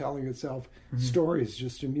starts telling itself stories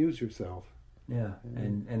just to amuse yourself. Yeah,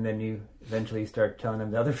 and then you eventually start telling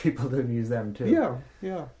them to other people to amuse them too.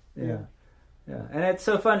 Yeah. And it's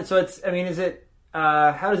so fun. So is it?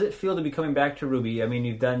 How does it feel to be coming back to Ruby? I mean,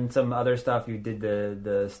 you've done some other stuff. You did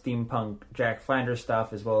the steampunk Jack Flanders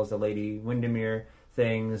stuff, as well as the Lady Windermere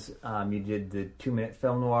things. You did the 2-minute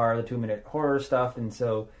film noir, the 2-minute horror stuff, and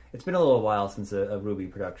so it's been a little while since a Ruby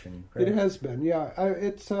production. Right? It has been, yeah.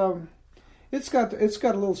 It's got a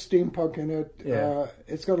little steampunk in it. Yeah.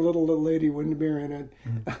 It's got a little Lady Windermere in it,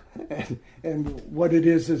 and what it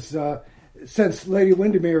is since Lady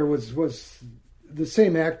Windermere was the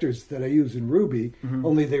same actors that I use in Ruby,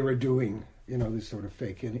 only they were doing these sort of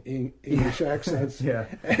fake English accents,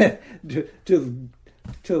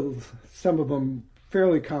 till some of them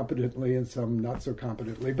fairly competently and some not so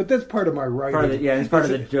competently. But that's part of my writing. It's part of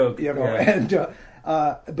the joke. And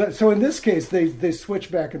but so in this case, they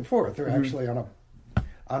switch back and forth. They're actually on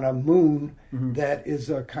a moon that is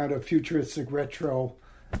a kind of futuristic retro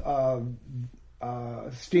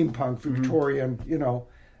steampunk Victorian,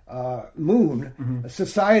 moon, a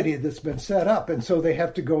society that's been set up, and so they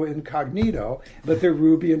have to go incognito. But they're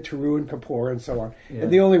Ruby and Taru and Kapoor and so on. Yeah.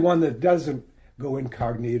 And the only one that doesn't go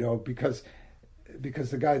incognito because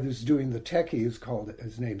the guy who's doing the techie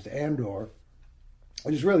his name's Andor,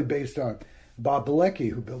 which is really based on Bob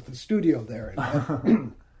Bilecki, who built the studio there.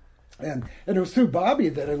 And it was through Bobby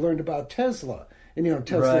that I learned about Tesla. And,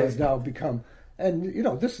 Tesla has now become... And,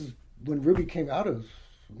 this is when Ruby came out, it was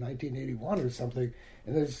 1981 or something.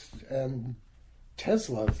 And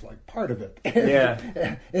Tesla is like part of it. Yeah.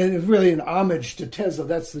 And it's really an homage to Tesla.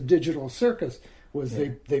 That's the digital circus, was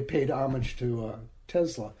they paid homage to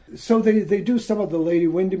Tesla. So they do some of the Lady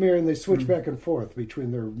Windermere, and they switch back and forth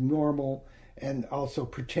between their normal and also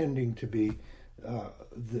pretending to be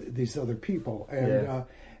these other people. And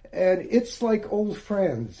and it's like old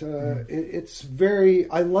friends. It's very.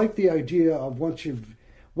 I like the idea of once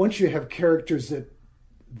you have characters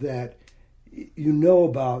that you know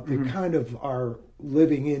about, they kind of are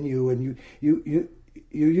living in you, and you're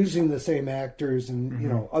using the same actors and you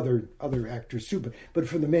know other actors too, but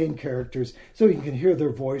for the main characters, so you can hear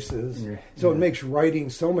their voices. So it makes writing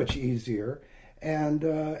so much easier, and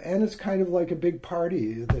it's kind of like a big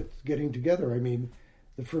party that's getting together. I mean,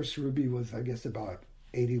 the first Ruby was, I guess, about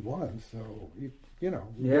 81, so you know,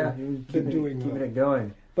 been doing keeping it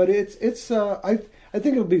going. But it's I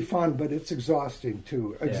think it'll be fun, but it's exhausting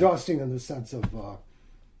too. Exhausting in the sense of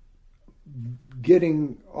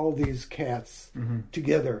getting all these cats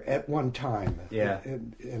together at one time.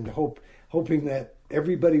 And hoping that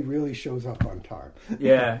everybody really shows up on time.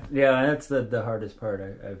 yeah, that's the hardest part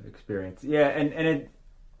I've experienced. Yeah, and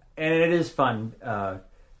it is fun.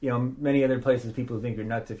 You know, many other places people think you're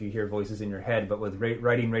nuts if you hear voices in your head, but with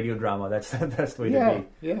writing radio drama, that's the best way to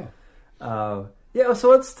be. Yeah, so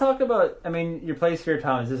let's talk about, I mean, your place here,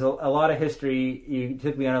 Thomas. There's a lot of history. You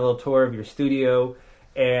took me on a little tour of your studio,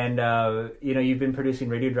 and, you know, you've been producing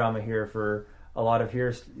radio drama here for a lot of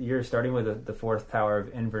years, starting with the Fourth Tower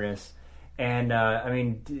of Inverness. And, I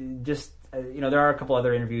mean, just, you know, there are a couple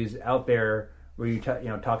other interviews out there where you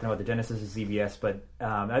know, talking about the genesis of ZBS, but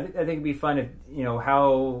I think it'd be fun if, you know,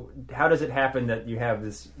 how does it happen that you have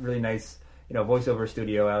this really nice, you know, voiceover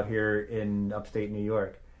studio out here in upstate New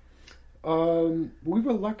York? We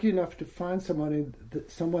were lucky enough to find someone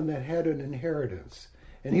that had an inheritance,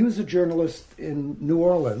 and he was a journalist in New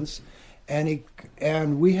Orleans,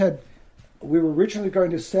 and we were originally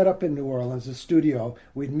going to set up in New Orleans a studio.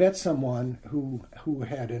 We'd met someone who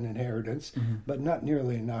had an inheritance, but not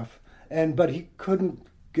nearly enough, but he couldn't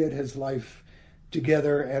get his life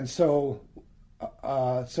together, and so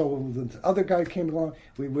the other guy came along.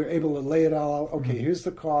 We were able to lay it all out. Okay, here's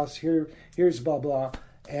the cost. Here's blah blah.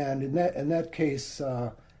 And in that case,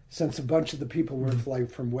 since a bunch of the people were like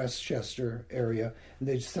from Westchester area, and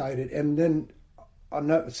they decided, and then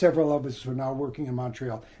several of us were now working in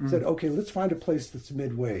Montreal, said, okay, let's find a place that's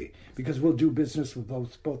midway, because we'll do business with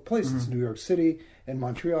both places, New York City and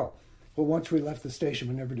Montreal. Well, once we left the station,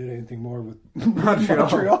 we never did anything more with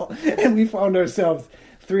Montreal, and we found ourselves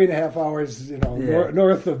 3.5 hours, you know,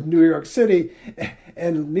 north of New York City,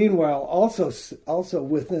 and meanwhile, also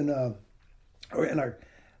within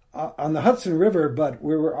on the Hudson River, but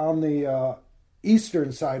we were on the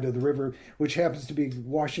eastern side of the river, which happens to be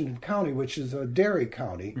Washington County, which is a dairy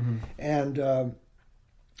county, and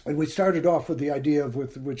we started off with the idea of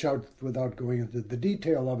without going into the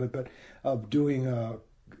detail of it, but of doing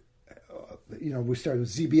you know, we started with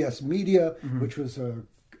ZBS Media, which was a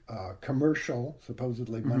commercial,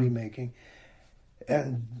 supposedly money making,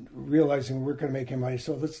 and realizing we're going to make money,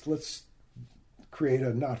 so let's create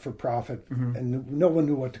a not-for-profit, and no one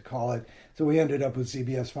knew what to call it. So we ended up with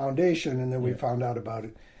ZBS Foundation, and then we found out about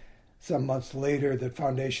it some months later that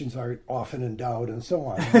foundations are often endowed and so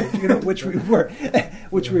on, you know, which we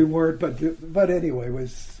weren't. But anyway,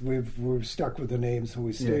 we're stuck with the name, so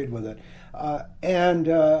we stayed with it.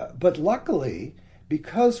 But luckily,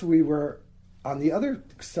 because we were on the other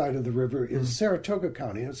side of the river is Saratoga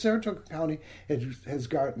County. And Saratoga County has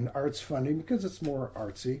gotten arts funding because it's more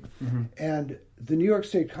artsy. And the New York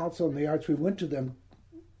State Council on the Arts, we went to them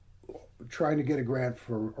trying to get a grant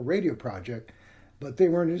for a radio project, but they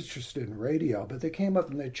weren't interested in radio. But they came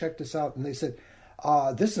up and they checked us out and they said,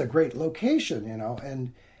 this is a great location, you know,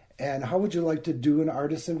 and how would you like to do an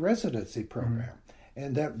artist in residency program?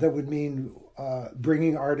 And that would mean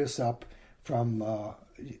bringing artists up from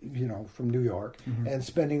from New York and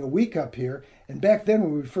spending a week up here. And back then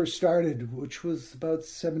when we first started, which was about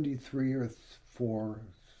 73 or 4,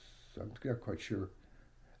 I'm not quite sure,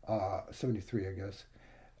 73 I guess,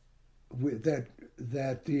 they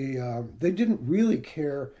didn't really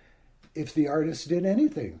care if the artists did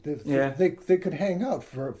anything. They could hang out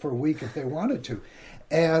for a week if they wanted to.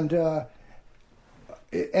 And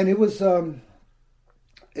it was and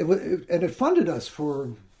it funded us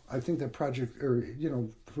for, I think, that project,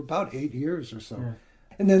 for about 8 years or so. Yeah.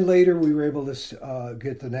 And then later we were able to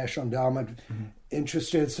get the National Endowment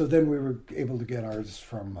interested. So then we were able to get artists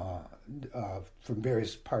from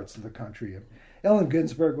various parts of the country. And Allen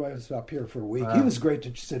Ginsberg was up here for a week. Wow. He was great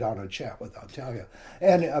to sit down and chat with, I'll tell you.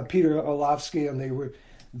 And Peter Orlovsky, and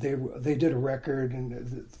they did a record,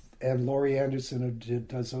 and and Laurie Anderson who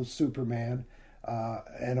does Superman.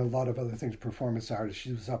 And a lot of other things, performance artists.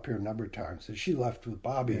 She was up here a number of times. And she left with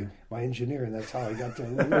Bobby, my engineer, and that's how I got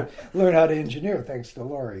to learn how to engineer, thanks to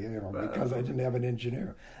Laurie, because I didn't have an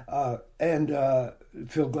engineer. And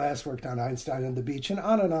Phil Glass worked on Einstein on the Beach, and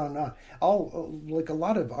on and on and on. All, like a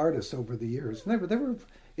lot of artists over the years. And they were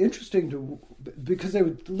interesting because they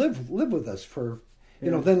would live with us for...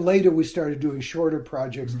 then later we started doing shorter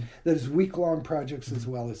projects, that is week-long projects as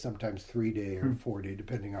well as sometimes 3-day or 4-day,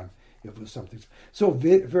 depending on if it was something. So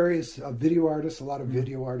various video artists, a lot of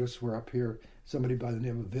video artists were up here. Somebody by the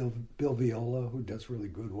name of Bill Viola, who does really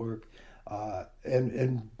good work,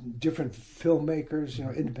 and different filmmakers,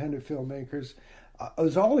 independent filmmakers. It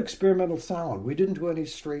was all experimental sound. We didn't do any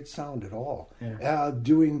straight sound at all.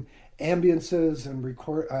 Doing ambiances and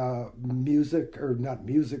record music, or not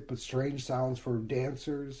music, but strange sounds for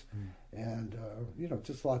dancers, and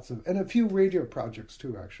just lots of, and a few radio projects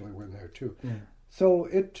too. Actually, were in there too. So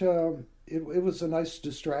it was a nice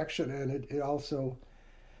distraction, and it also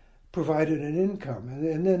provided an income,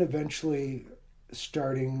 and then eventually,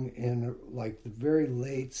 starting in like the very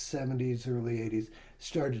late 70s, early 80s,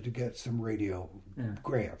 started to get some radio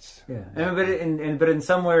grants. But in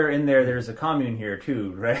somewhere in there, there's a commune here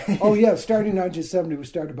too, right? Oh yeah, starting in 1970, we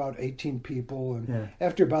started about 18 people, and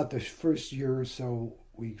after about the first year or so,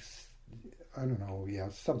 I don't know,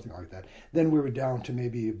 something like that. Then we were down to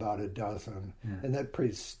maybe about a dozen, and that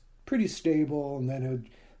pretty stable. And then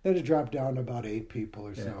it dropped down to about 8 people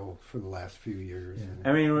or so for the last few years.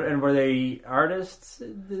 I mean, and were they artists?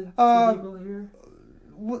 The people here?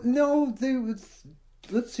 Well, no, they was.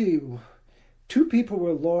 Let's see, 2 people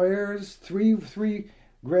were lawyers, 3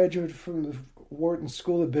 graduated from the Wharton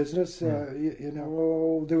School of Business.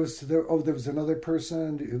 There was another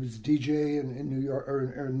person who was DJ in New York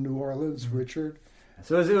or in New Orleans, Richard.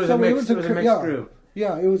 So it was a mixed group.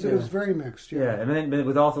 Yeah, it was very mixed. And then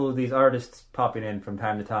with also these artists popping in from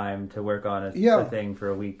time to time to work on a thing for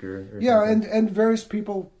a week or something. and various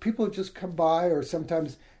people would just come by, or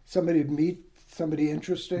sometimes somebody would meet somebody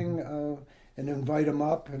interesting and invite them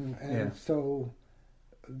up, and so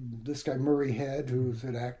this guy Murray Head, who's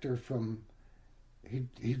an actor from. He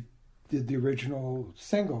did the original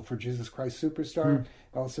single for Jesus Christ Superstar.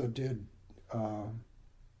 Also did a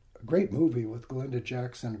great movie with Glenda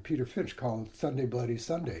Jackson and Peter Finch called Sunday Bloody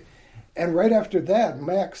Sunday. And right after that,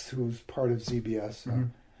 Max, who's part of ZBS,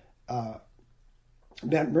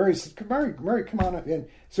 Murray said, Murray, come on up. And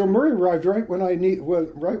so Murray arrived right when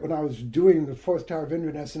I was doing the Fourth Tower of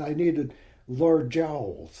Inverness, and I needed Lord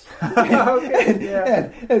Jowls.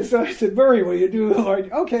 And so I said, Murray, will you do Lord?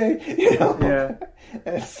 Okay.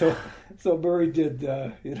 And so Murray did,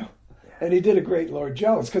 and he did a great Lord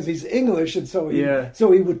Jowls because he's English, and so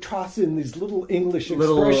he would toss in these little English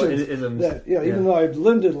expressions isms. That even though I'd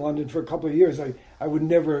lived in London for a couple of years, I would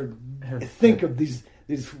never think of these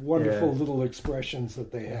wonderful little expressions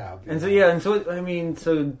that they have. And so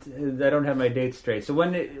I don't have my dates straight. So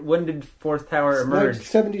when did Fourth Tower emerge?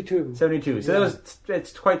 72. 72. So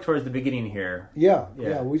it's quite towards the beginning here. Yeah.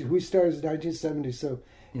 We started in 1970.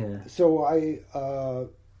 So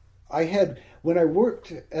I had, when I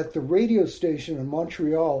worked at the radio station in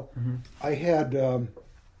Montreal, I had.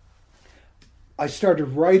 I started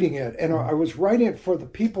writing it, and I was writing it for the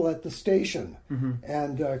people at the station,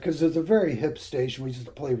 and because it's a very hip station, we used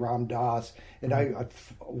to play Ram Dass, and I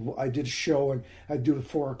did a show, and I'd do the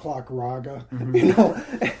 4 o'clock raga,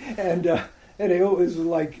 and it was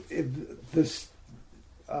like this.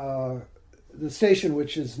 The station,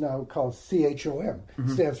 which is now called CHOM,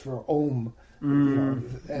 stands for Ohm,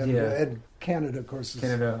 and Canada, of course, is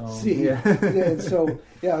C. And so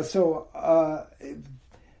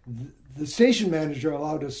the station manager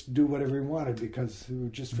allowed us to do whatever we wanted because we were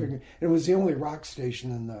just figuring it was the only rock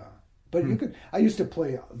station in the. But I used to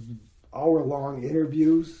play hour-long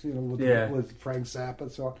interviews, with Frank Zappa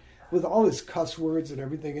and so on, with all his cuss words and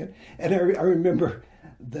everything. And I remember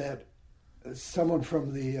that someone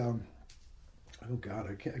from the.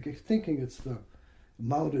 I keep thinking it's the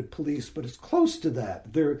mounted police, but it's close to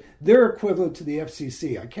that. They're equivalent to the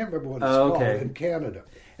FCC. I can't remember what it's called in Canada,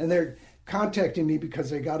 and they're contacting me because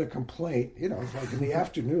they got a complaint. It's like in the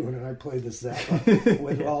afternoon, and I played this Zappa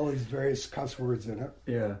with all these various cuss words in it.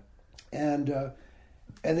 Yeah, and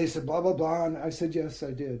they said blah blah blah, and I said yes, I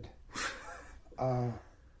did.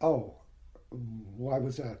 Oh, why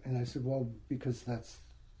was that? And I said, well, because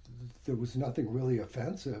there was nothing really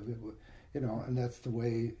offensive. And that's the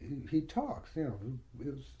way he talks. It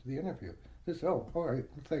was the interview. Just, oh, all right,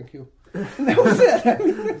 thank you. And that was it. I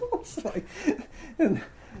mean, it was like, and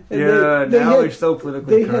now they're so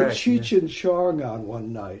politically correct. They had Cheech and Chong on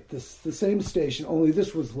one night, the same station, only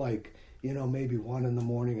this was like, maybe 1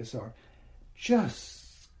 a.m. or so,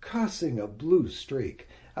 just cussing a blue streak.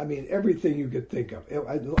 I mean, everything you could think of.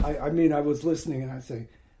 I mean, I was listening and I'd say,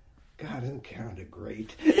 God, isn't Canada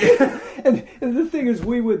great? and the thing is,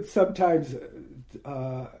 we would sometimes,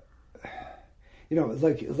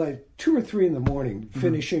 like 2 or 3 in the morning,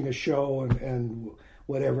 finishing a show and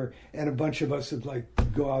whatever, and a bunch of us would like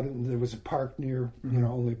go out, and there was a park near,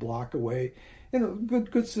 only a block away,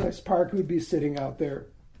 good sized park. We'd be sitting out there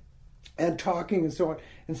and talking and so on,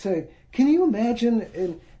 and saying, can you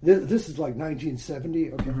imagine, this is like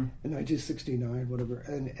 1970, okay, in 1969, whatever,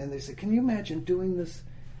 and they said, can you imagine doing this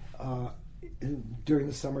during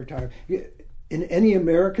the summertime? In any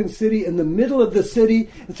American city, in the middle of the city,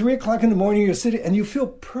 at 3 o'clock in the morning, you're sitting, and you feel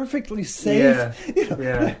perfectly safe.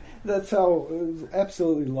 Yeah. That's how I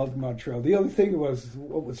absolutely loved Montreal. The other thing was,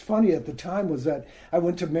 what was funny at the time was that I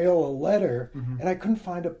went to mail a letter, and I couldn't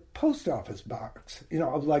find a post office box.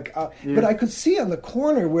 But I could see on the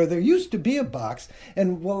corner where there used to be a box,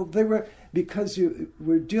 and they were, because you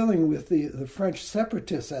were dealing with the French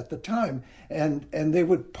separatists at the time, and they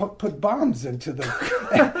would put bombs into them,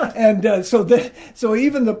 and so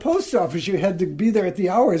even the post office, you had to be there at the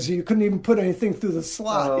hours. You couldn't even put anything through the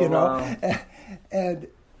slot, Wow.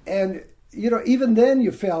 And even then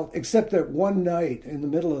you felt, except that one night in the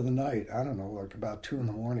middle of the night, I don't know, like about 2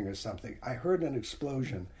 a.m. or something, I heard an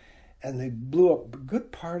explosion, and they blew up a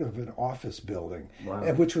good part of an office building,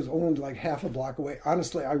 which was only like half a block away.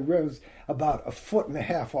 Honestly, I rose about 1.5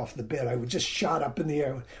 feet off the bed. I was just shot up in the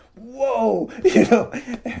air. Whoa,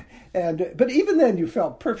 but even then you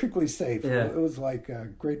felt perfectly safe. Yeah. It was like a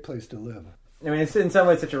great place to live. I mean, it's in some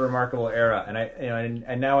ways such a remarkable era, and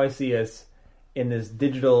and now I see us in this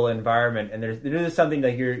digital environment, and there's something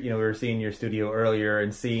like we were seeing your studio earlier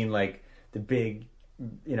and seeing like the big,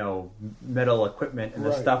 metal equipment and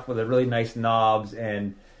the stuff with the really nice knobs,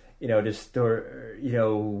 and just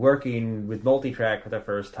working with multi-track for the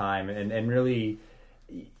first time, and really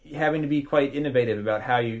having to be quite innovative about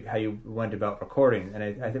how you went about recording,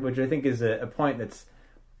 and which I think is a point that's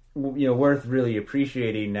worth really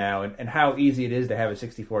appreciating now, and how easy it is to have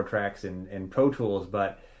 64 tracks in Pro Tools,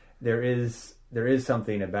 but there is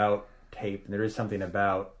something about tape, and there is something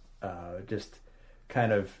about just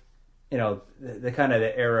kind of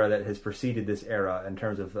the era that has preceded this era in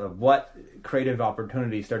terms of what creative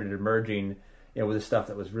opportunities started emerging, with the stuff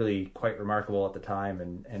that was really quite remarkable at the time,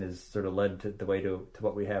 and has sort of led to the way to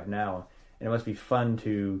what we have now. And it must be fun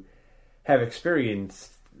to have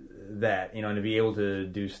experienced that, and to be able to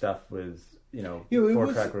do stuff with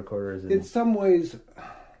 4-track recorders. In some ways,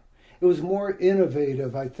 it was more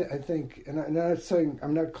innovative, I think, and I'm not saying,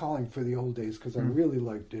 I'm not calling for the old days, because I really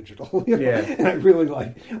like digital, and I really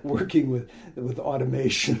like working with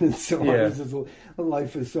automation and so on.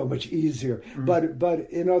 Life is so much easier. But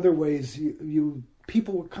in other ways,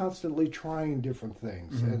 people were constantly trying different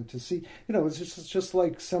things, and to see, it's just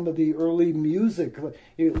like some of the early music.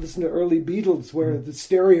 You listen to early Beatles, where the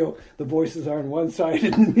stereo, the voices are on one side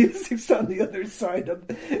and the music's on the other side of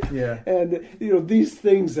and these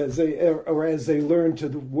things as they learn to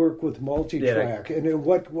work with multi-track and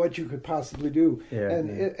what you could possibly do,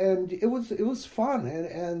 and it was fun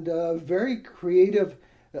and very creative.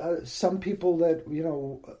 Some people that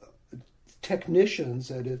technicians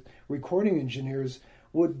and recording engineers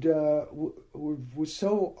were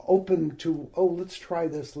so open to, let's try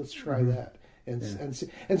this, let's try that,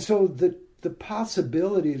 and so the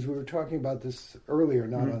possibilities, we were talking about this earlier,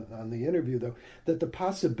 not on the interview though, that the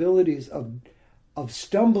possibilities of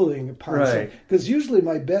stumbling upon something, because usually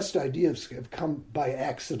my best ideas have come by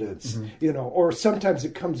accidents, or sometimes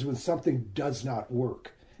it comes when something does not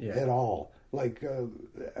work at all. Like,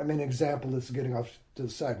 an example is getting off to the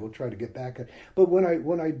side. We'll try to get back at. But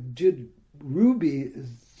when I did Ruby,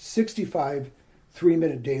 65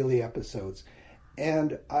 3-minute daily episodes,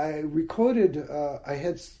 and I recorded. I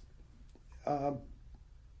had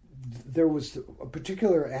there was a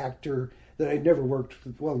particular actor that I'd never worked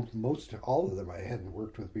with. Well, all of them I hadn't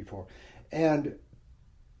worked with before, and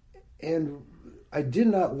I did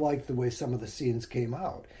not like the way some of the scenes came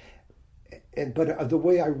out. But the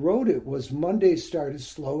way I wrote it was Monday started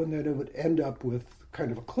slow, and then it would end up with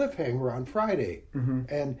kind of a cliffhanger on Friday.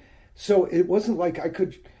 And so it wasn't like I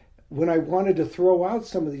could, when I wanted to throw out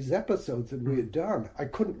some of these episodes that we had done, I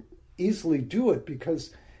couldn't easily do it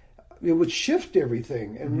because it would shift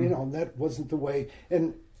everything, and that wasn't the way.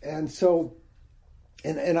 And so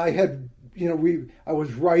I had I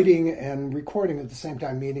was writing and recording at the same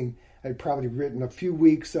time, meaning I'd probably written a few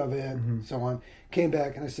weeks of it, and so on. Came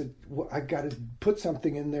back and I said, well, I got to put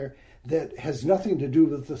something in there that has nothing to do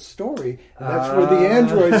with the story. And that's where the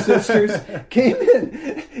Android Sisters came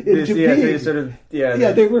into being.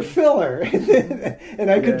 They were filler. And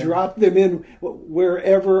I could drop them in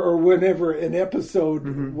wherever or whenever an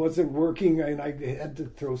episode wasn't working and I had to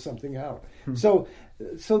throw something out. So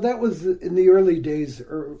that was in the earlier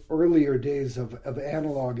days of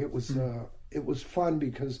analog. It was fun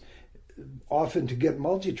because often to get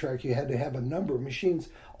multi-track you had to have a number of machines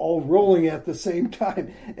all rolling at the same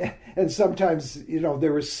time, and sometimes they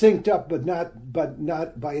were synced up but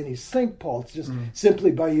not by any sync pulse, just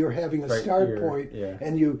simply by your having a start point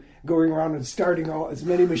and you going around and starting as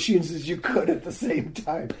many machines as you could at the same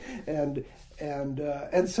time, and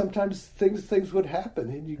sometimes things would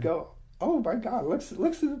happen and you go, oh my God!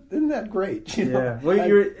 Isn't that great? Well,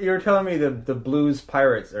 you were telling me the Blues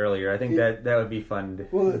Pirates earlier. I think that would be fun.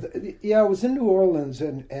 I was in New Orleans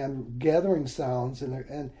and gathering sounds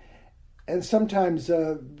and sometimes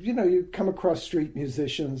you come across street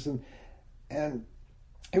musicians and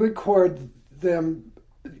I record them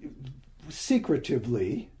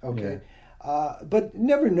secretively, but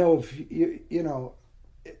never know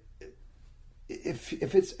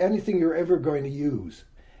if it's anything you're ever going to use.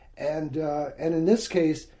 And in this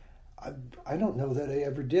case, I don't know that I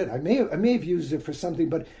ever did. I may have used it for something,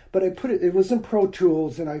 but I put it. It was in Pro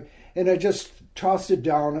Tools, and I just tossed it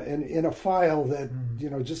down in a file that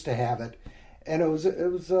just to have it. And it was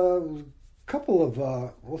a couple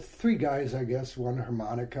of three guys, I guess, one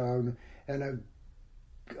harmonica and a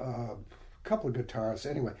couple of guitars.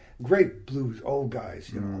 Anyway, great blues old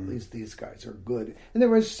guys. These guys are good. And they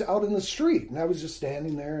were out in the street, and I was just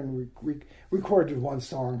standing there and recorded one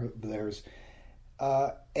song of theirs,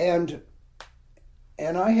 and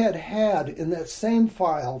I had in that same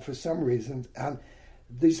file for some reason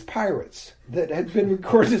these pirates that had been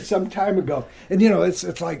recorded some time ago, and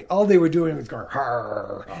it's like all they were doing was going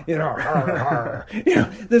har, har, har,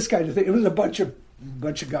 this kind of thing. It was a bunch of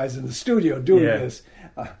guys in the studio doing this.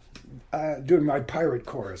 Doing my pirate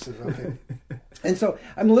choruses, okay. And so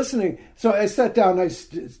I'm listening. So I sat down. And I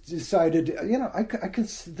decided, I can.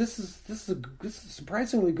 This is a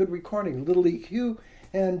surprisingly good recording, little EQ,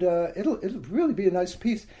 and it'll really be a nice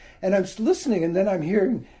piece. And I'm listening, and then I'm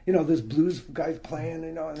hearing, this blues guy playing,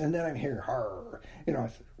 and then I'm hearing har, I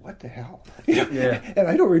said, what the hell, And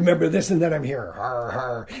I don't remember this, and then I'm hearing har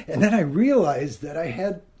har, and then I realized that I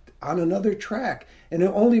had on another track, and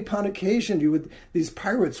only upon occasion these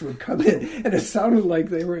pirates would come in, and it sounded like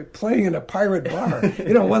they were playing in a pirate bar.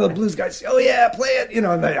 One of the blues guys, oh yeah, play it,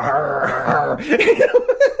 and they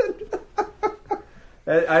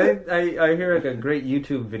I hear like a great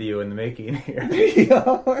YouTube video in the making here.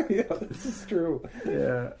 yeah, this is true.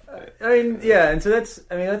 Yeah, and so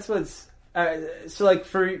that's what's so like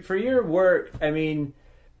for your work.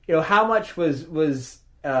 How much was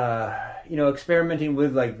experimenting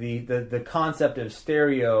with like the concept of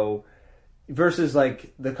stereo versus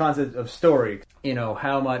like the concept of story.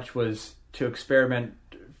 How much was to experiment,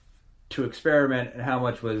 and how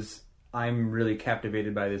much was I'm really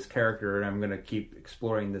captivated by this character and I'm going to keep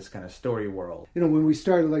exploring this kind of story world. When we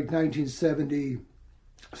started like 1970,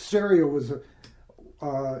 stereo was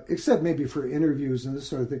except maybe for interviews and this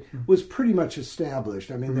sort of thing, was pretty much established.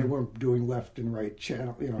 They weren't doing left and right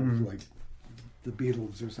channel, like the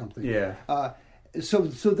Beatles or something. Yeah. So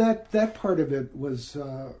that part of it was,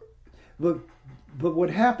 but what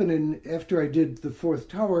happened after I did the Fourth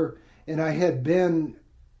Tower, and I had been,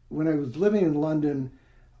 when I was living in London,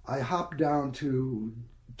 I hopped down to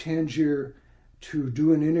Tangier to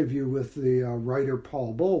do an interview with the writer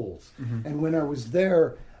Paul Bowles, and when I was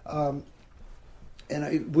there,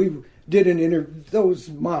 we did an interview. Those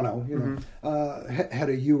mono, had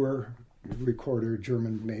a Ewer recorder,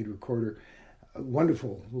 German-made recorder. A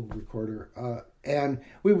wonderful little recorder, and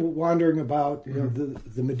we were wandering about,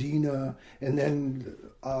 the Medina, and then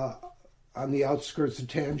on the outskirts of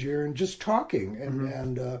Tangier, and just talking and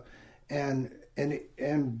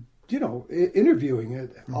interviewing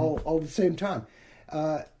it all at the same time.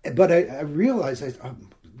 But I realized a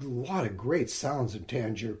lot of great sounds in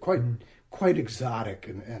Tangier, quite exotic,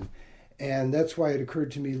 and that's why it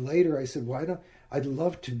occurred to me later. I said, I'd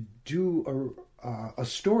love to do a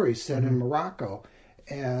story set in Morocco,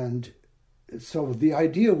 and so the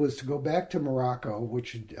idea was to go back to Morocco,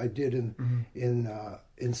 which I did in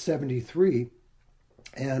 '73,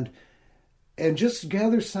 and just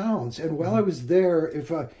gather sounds. And while I was there, if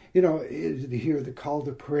you hear the call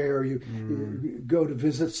to prayer, you go to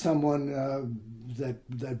visit someone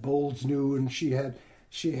that Bowles knew, and she had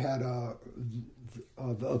a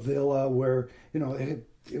villa where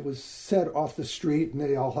it was set off the street, and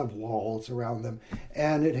they all have walls around them,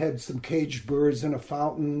 and it had some caged birds and a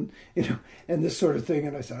fountain, and this sort of thing.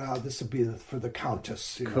 And I said, this will be for the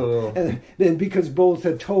countess. Cool. And then because Bowles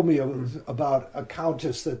had told me about a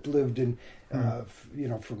countess that lived in,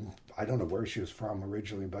 from, I don't know where she was from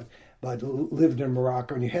originally, but lived in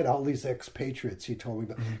Morocco, and you had all these expatriates. He told me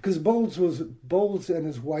about, because Bowles and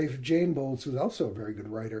his wife Jane Bowles, who's also a very good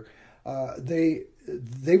writer. They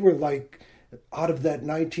were like out of that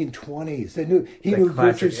 1920s. He knew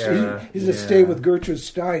Gertrude. He used to stay with Gertrude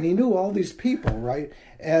Stein. He knew all these people, right?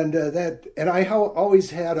 And I always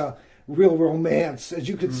had a real romance. As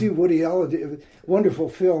you could see, Woody Allen, wonderful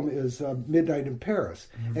film is Midnight in Paris,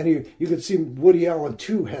 and you could see Woody Allen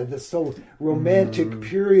too had this so romantic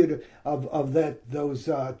period of those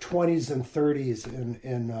 20s and 30s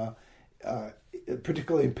in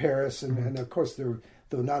particularly in Paris, and of course there.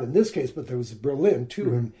 Though not in this case, but there was Berlin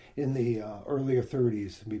too in the earlier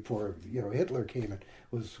 30s before Hitler came. It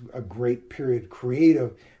was a great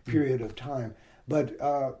creative period of time. But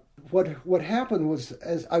what happened was,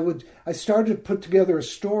 as I started to put together a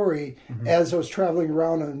story as I was traveling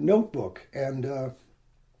around a notebook and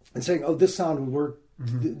saying, oh, this sound would work,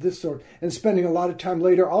 this sort, and spending a lot of time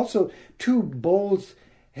later. Also, too, Bowles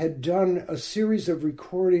had done a series of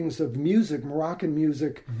recordings of music, Moroccan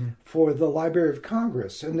music, for the Library of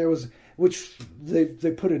Congress, and which they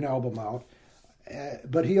put an album out.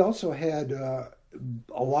 But he also had a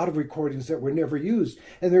lot of recordings that were never used,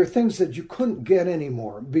 and there are things that you couldn't get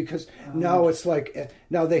anymore because now it's like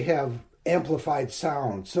now they have amplified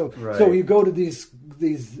sound. So you go to these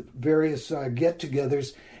various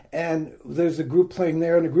get-togethers. And there's a group playing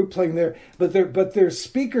there and a group playing there, but there's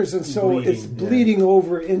speakers, and so it's bleeding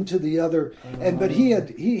over into the other. But he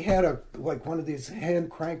had one of these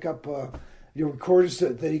hand crank up recorders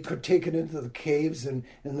that he could take it into the caves and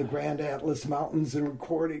in the Grand Atlas Mountains and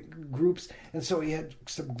recording groups. And so he had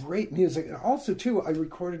some great music. And also too, I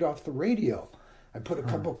recorded off the radio. I put a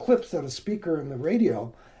couple clips on a speaker in the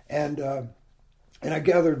radio, and I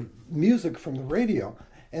gathered music from the radio.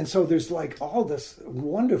 And so there's like all this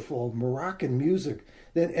wonderful Moroccan music.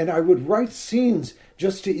 And I would write scenes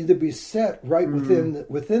just to either be set right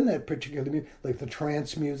within that particular music, like the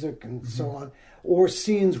trance music and so on, or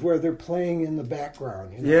scenes where they're playing in the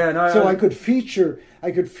background. So I could feature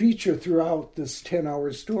throughout this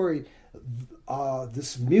 10-hour story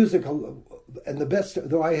this music. And the best,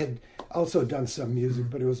 though I had also done some music,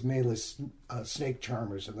 but it was mainly snake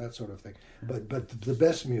charmers and that sort of thing. But the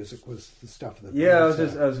best music was the stuff that. Yeah, I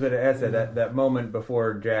was going to ask that moment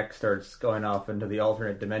before Jack starts going off into the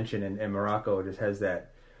alternate dimension in Morocco just has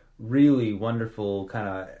that really wonderful kind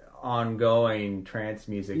of ongoing trance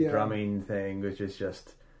music drumming thing, which is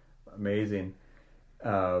just amazing.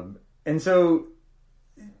 And so,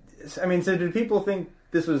 I mean, so did people think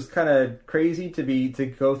this was kind of crazy to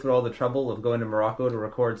go through all the trouble of going to Morocco to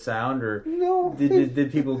record sound, or no?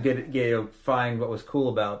 Did people find what was cool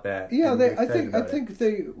about that? Yeah, they had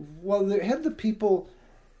the people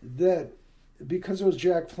that, because it was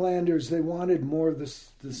Jack Flanders, they wanted more of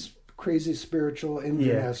this crazy spiritual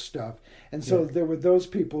Indian-esque stuff, and so there were those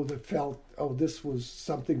people that felt, oh, this was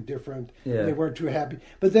something different. And they weren't too happy,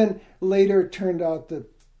 but then later it turned out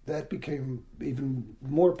that became even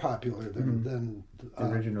more popular than the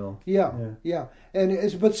original. Yeah.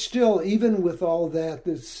 And but still, even with all that,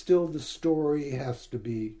 there's still the story has to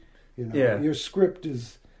be, your script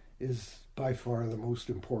is by far the most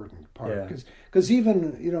important part. Because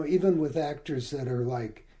even with actors that are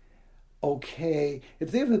like, okay,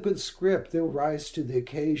 if they have a good script, they'll rise to the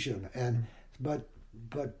occasion. And but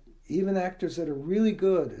even actors that are really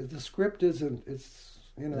good, if the script isn't,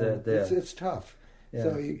 it's tough.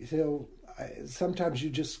 Yeah. Sometimes you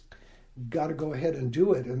just got to go ahead and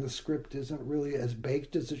do it, and the script isn't really as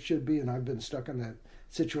baked as it should be. And I've been stuck in that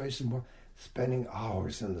situation where spending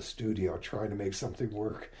hours in the studio trying to make something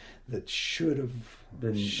work that should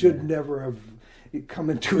never have come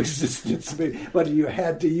into existence, but you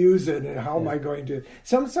had to use it. And how am I going to?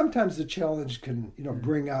 Sometimes the challenge can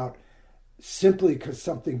bring out, simply because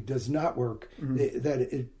something does not work, that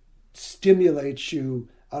it stimulates you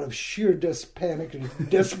out of sheer panic and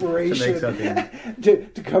desperation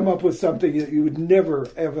to come up with something that you would never,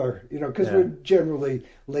 ever, because we're generally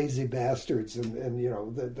lazy bastards, and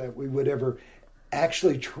that we would ever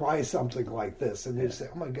actually try something like this. And you say,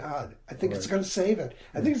 oh my God, I think it's going to save it.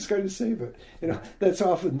 I think it's going to save it. That's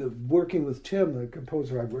often working with Tim, the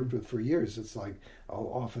composer I've worked with for years. It's like, I'll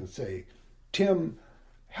often say, Tim,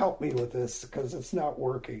 help me with this because it's not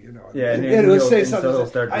working, and he'll say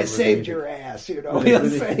something. I saved your ass, He'll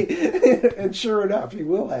say, and sure enough, he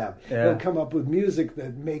will have. He'll come up with music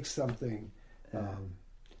that makes something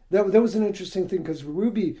that was an interesting thing because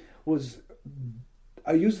Ruby was.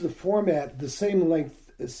 I used the format the same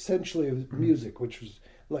length essentially of music, which was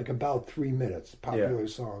like about 3 minutes, popular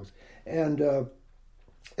songs, and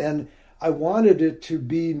I wanted it to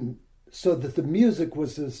be so that the music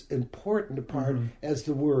was as important a part as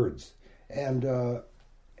the words, and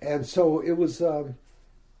so it was.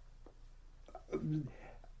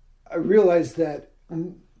 I realized that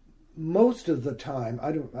most of the time,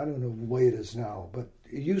 I don't know the way it is now, but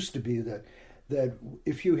it used to be that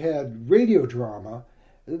if you had radio drama,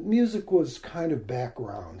 music was kind of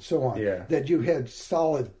background, so on. Yeah. That you had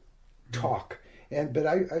solid talk. But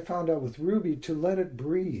I found out with Ruby to let it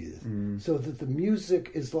breathe, so that the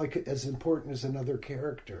music is like as important as another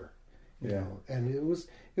character. You know? And it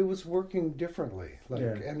was working differently,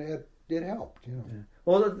 and it helped. You know. Yeah.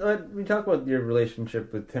 Well, we talk about your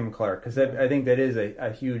relationship with Tim Clark because I think that is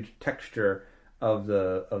a huge texture of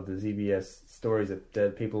the ZBS stories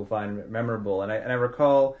that people find memorable. And I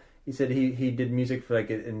recall he said he did music for like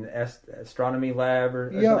an astronomy lab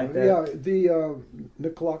or something like that. Yeah, the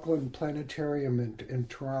McLaughlin Planetarium in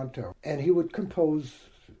Toronto, and he would compose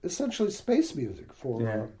essentially space music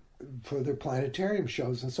for their planetarium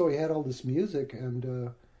shows. And so he had all this music,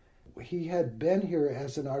 and he had been here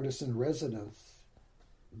as an artist in residence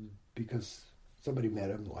because somebody met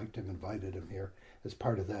him, liked him, invited him here as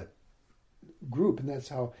part of that group, and that's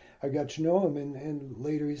how I got to know him. And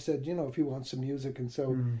later he said, if you want some music, and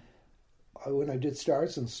so when I did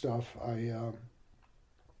Stars and stuff, I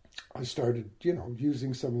started,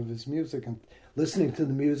 using some of his music and listening to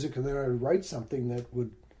the music, and then I'd write something that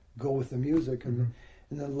would go with the music, and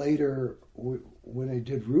then later when I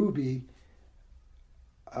did Ruby,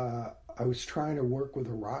 I was trying to work with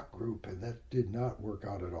a rock group, and that did not work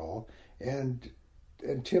out at all. And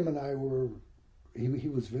Tim and I were, he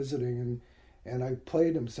was visiting, and I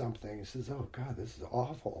played him something. He says, "Oh God, this is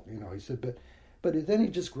awful," He said, but then he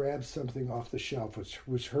just grabbed something off the shelf, which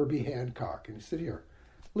was Herbie Hancock, and he said, "Here,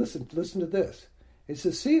 listen to this." He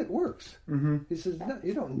says, "See, it works." He says, "No,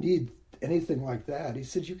 you don't need anything like that." He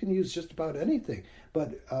said, "You can use just about anything."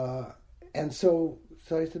 But and so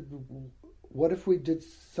I said, what if we did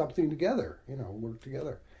something together, work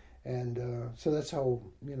together? And so that's how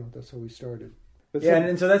we started. But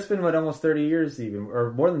and so that's been, almost 30 years even,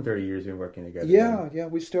 or more than 30 years we've been working together. Yeah,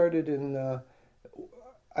 we started in,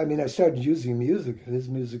 I started using his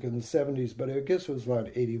music in the 70s, but I guess it was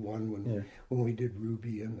around 81 when we did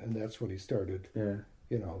Ruby, and that's when he started,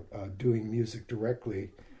 doing music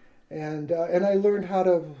directly. And I learned how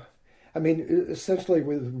to, essentially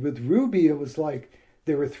with Ruby, it was like,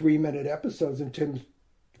 there were 3-minute episodes, and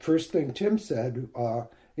first thing Tim said,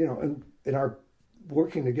 in our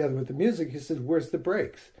working together with the music, he said, "Where's the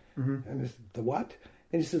breaks?" And I said, "The what?"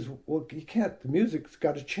 And he says, "Well, you can't. The music's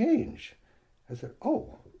got to change." I said,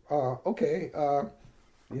 "Oh, okay."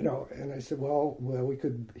 And I said, well, we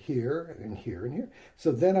could hear and hear and hear.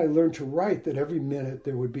 So then I learned to write that every minute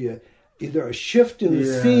there would be either a shift in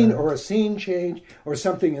the scene or a scene change or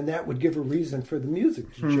something, and that would give a reason for the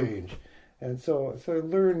music to change. And so I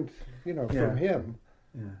learned, from him.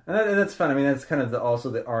 Yeah, and that's fun. That's kind of also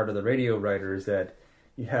the art of the radio writer, is that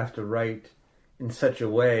you have to write in such a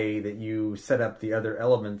way that you set up the other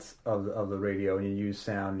elements of the radio, and you use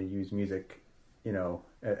sound, you use music,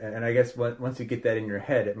 And I guess once you get that in your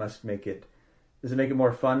head, does it make it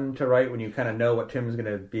more fun to write when you kind of know what Tim's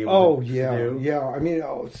going to be able to do?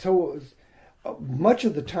 Yeah. So much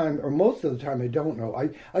of the time, or most of the time, I don't know.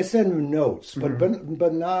 I send him notes,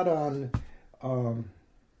 but not on.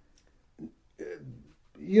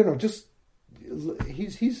 Just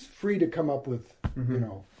he's free to come up with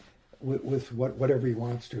with whatever he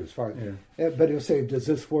wants to as far as. But he'll say, "Does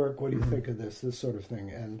this work? What do you think of this?" This sort of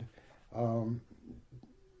thing, and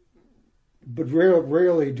but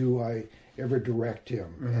rarely do I ever direct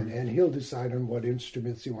him, and he'll decide on what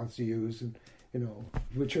instruments he wants to use, and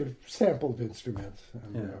which are sampled instruments.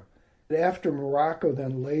 And, after Morocco,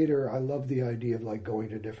 then later, I love the idea of like going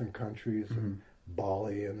to different countries, and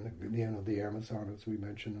Bali and the Amazon, as we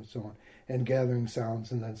mentioned, and so on, and gathering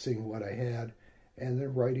sounds, and then seeing what I had, and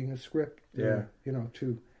then writing a script,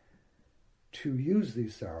 to use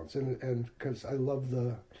these sounds, and because I love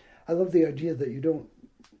the idea that you don't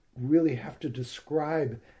really have to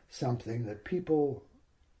describe something, that people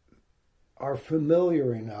are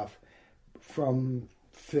familiar enough from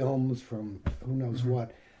films, from who knows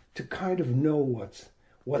what, to kind of know what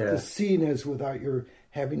the scene is without your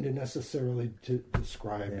having to necessarily to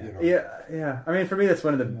describe. For me, that's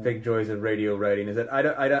one of the big joys of radio writing, is that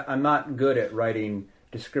I'm not good at writing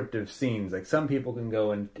descriptive scenes. Like some people can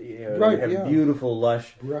go and have beautiful,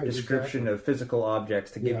 lush description of physical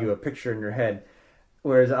objects to give you a picture in your head.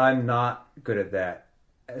 whereas I'm not good at that.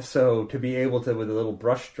 So to be able to, with a little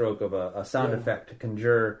brush stroke of a sound effect, to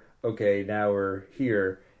conjure, okay, now we're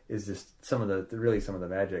here, is just some of the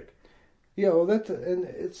magic. Yeah, well, and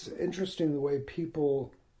it's interesting the way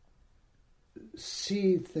people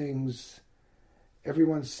see things.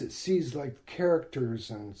 Everyone sees like characters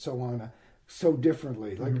and so on so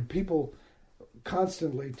differently. Like people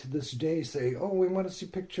constantly to this day say, "Oh, we want to see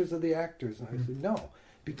pictures of the actors," and I said, "No."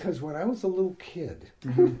 Because when I was a little kid,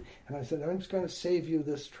 and I said, I'm just going to save you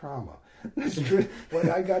this trauma.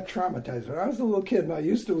 When I got traumatized, when I was a little kid and I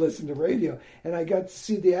used to listen to radio and I got to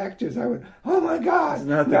see the actors, I went, oh my God,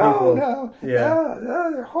 no,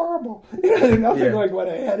 they're horrible. They're nothing like what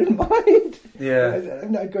I had in mind. Yeah.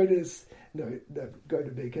 I'm not going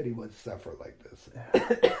to make anyone suffer like this.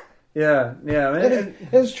 Yeah. And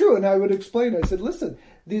it's true, and I would explain. I said, listen,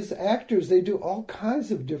 these actors, they do all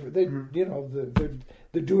kinds of different.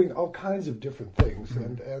 They're doing all kinds of different things,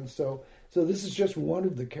 and so this is just one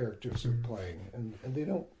of the characters they're playing, and they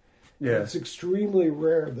don't. Yeah, it's extremely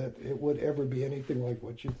rare that it would ever be anything like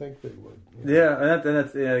what you think they would. Yeah, and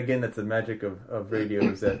that's again, that's the magic of radio,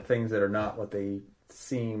 is that things that are not what they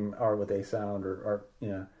seem are what they sound, or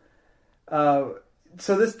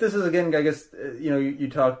So this is again, I guess, you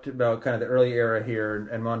talked about kind of the early era here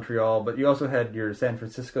in Montreal, but you also had your San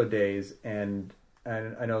Francisco days, and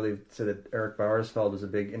I know they've said that Eric Barsfeld was a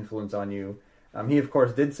big influence on you. He of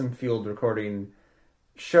course did some field recording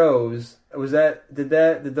shows. Did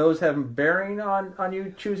those have bearing on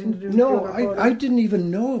you choosing to do? No, I didn't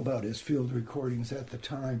even know about his field recordings at the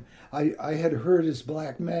time. I had heard his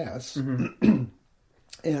Black Mass,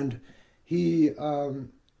 and he.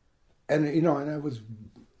 And I was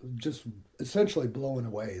just essentially blown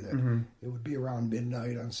away that it would be around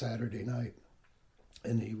midnight on Saturday night,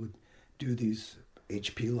 and he would do these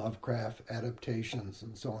H.P. Lovecraft adaptations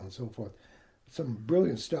and so on and so forth. Some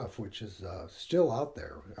brilliant stuff, which is still out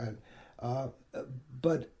there.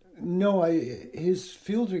 But no, his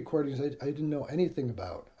field recordings I didn't know anything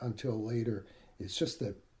about until later. It's just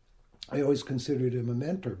that I always considered him a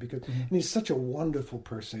mentor because and he's such a wonderful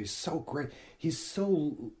person. He's so great. He's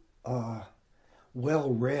so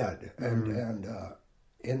well read and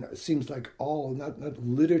it seems like all not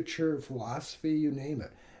literature, philosophy, you name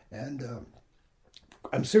it, and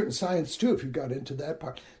I'm certain science too. If you got into that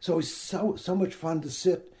part, so he's so much fun to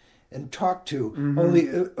sit and talk to. Only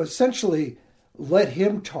essentially let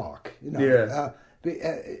him talk, and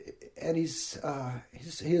he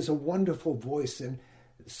has a wonderful voice and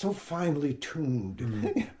so finely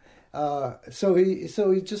tuned. So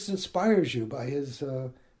he just inspires you by his.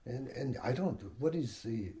 And I don't. What is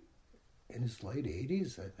he in his late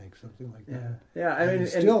 80s? I think something like that. Yeah. I mean,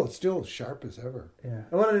 still sharp as ever. Yeah.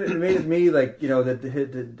 It amazes me, that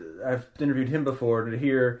I've interviewed him before to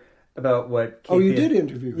hear about what. KPFA, you did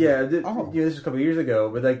interview him. Yeah. This was a couple of years ago,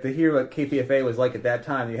 but to hear what KPFA was like at that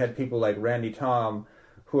time, you had people like Randy Tom,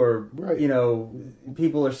 who are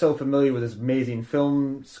people are so familiar with this amazing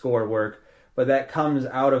film score work, but that comes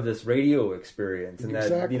out of this radio experience, and that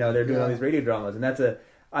they're doing all these radio dramas, and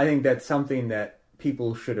I think that's something that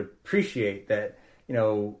people should appreciate, that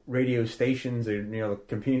radio stations or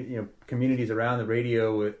communities around the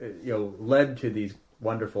radio led to these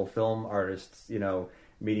wonderful film artists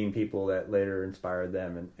meeting people that later inspired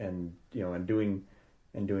them and doing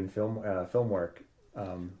film work.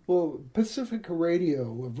 Well, Pacifica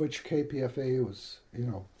Radio, of which KPFA was,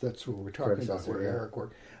 that's what we're talking about, where Eric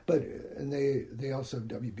worked. But and they also have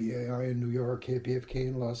WBAI in New York, KPFK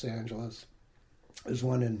in Los Angeles. There's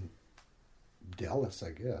one in Dallas,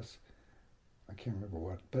 I guess. I can't remember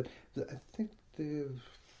what, but I think they have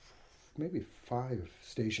maybe 5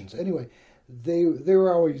 stations. Anyway, they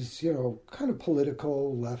were always kind of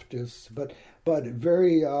political leftists, but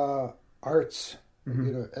very arts,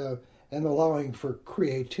 and allowing for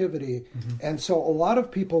creativity. And so a lot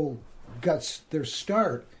of people got their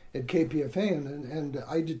start at KPFA, and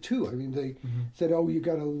I did too. I mean, they said, "Oh, you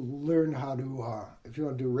got to learn how to if you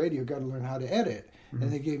want to do radio, you got to learn how to edit." And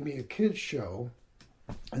they gave me a kids show,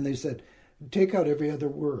 and they said, "Take out every other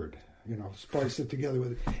word, splice it together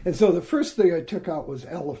with it." And so the first thing I took out was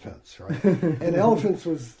elephants, right? And elephants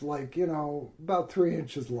was like about 3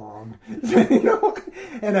 inches long,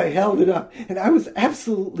 and I held it up, and I was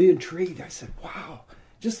absolutely intrigued. I said, "Wow.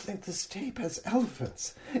 Just think this tape has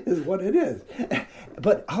elephants," is what it is.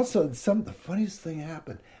 But also, the funniest thing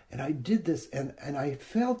happened, and I did this, and I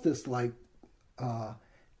felt this like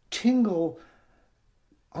tingle,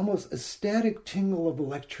 almost a static tingle of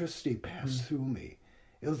electricity pass through me.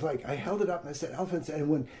 It was like I held it up and I said elephants, and it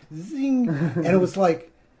went zing, and it was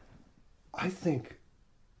like, I think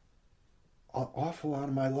an awful lot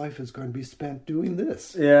of my life is going to be spent doing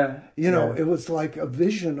this. Yeah. It was like a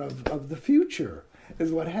vision of the future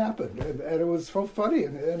is what happened. And it was so funny.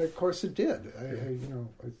 And of course it did. I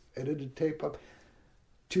edited tape up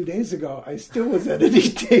 2 days ago. I still was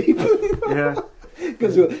editing tape. Yeah.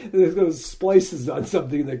 Because there was splices on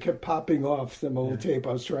something that kept popping off some old tape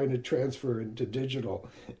I was trying to transfer into digital,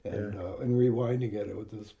 and rewinding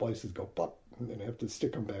it, the splices go pop, and then I have to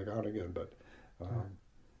stick them back on again. But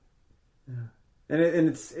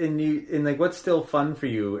and like, what's still fun for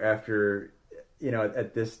you after,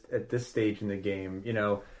 at this stage in the game?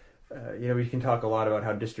 We can talk a lot about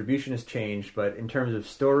how distribution has changed, but in terms of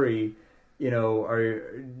story, do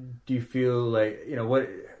you feel like, what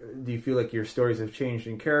do you feel like your stories have changed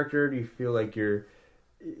in character? Do you feel like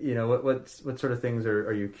what sort of things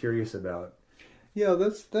are you curious about? Yeah,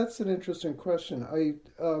 that's an interesting question.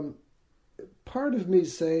 Part of me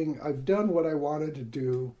saying I've done what I wanted to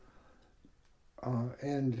do,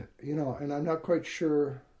 and I'm not quite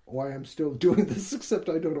sure why I'm still doing this, except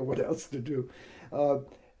I don't know what else to do,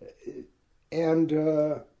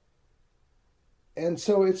 and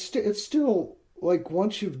so it's still like,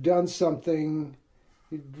 once you've done something,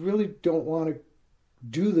 you really don't want to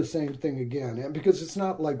do the same thing again, and because it's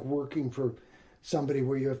not like working for somebody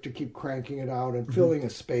where you have to keep cranking it out and filling a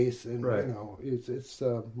space, and right. It's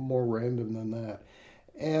more random than that,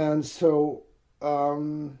 and so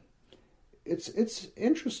it's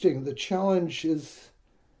interesting. The challenge is,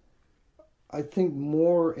 I think,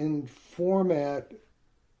 more in format.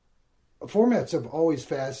 Formats have always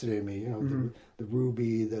fascinated me. The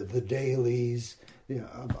Ruby, the dailies.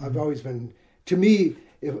 I've always been. To me,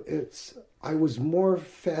 I was more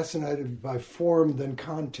fascinated by form than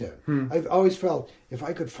content. I've always felt if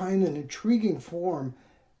I could find an intriguing form,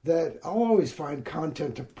 that I'll always find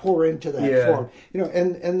content to pour into that form.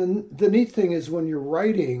 And the neat thing is, when you're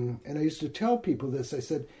writing, and I used to tell people this, I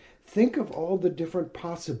said, think of all the different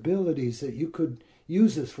possibilities that you could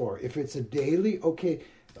use this for. If it's a daily, okay,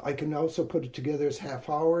 I can also put it together as half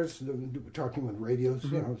hours. Talking with radios,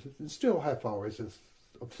 still half hours is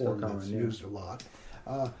a form that's used a lot.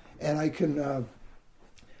 And I can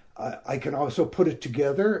also put it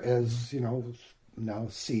together as now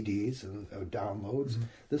CDs and downloads.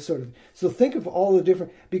 This sort of. So think of all the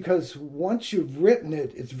different, because once you've written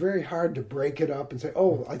it, it's very hard to break it up and say,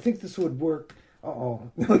 oh, I think this would work.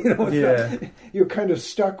 You're kind of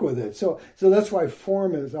stuck with it. So that's why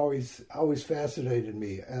form has always fascinated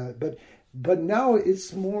me. But now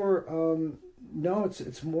it's more.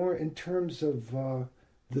 It's more in terms of the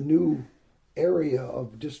new area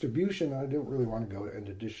of distribution. I don't really want to go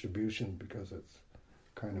into distribution because it's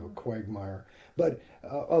kind of a quagmire, but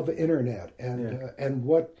of internet and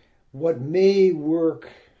what may work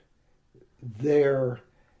there,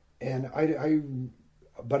 and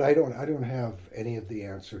but I don't have any of the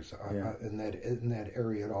answers in that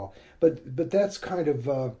area at all. But that's kind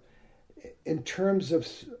of in terms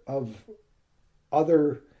of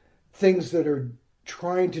other things that are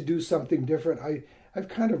trying to do something different. I've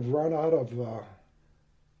kind of run out of.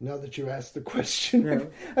 Now that you asked the question,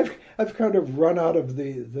 I've kind of run out of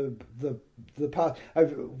the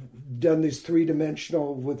I've done these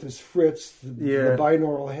 3-dimensional with this Fritz, the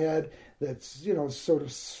binaural head. That's sort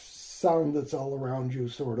of sound that's all around you,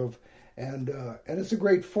 sort of, and it's a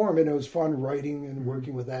great form, and it was fun writing and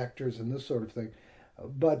working with actors and this sort of thing.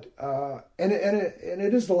 But and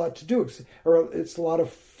it is a lot to do, it's a lot of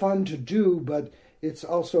fun to do, but it's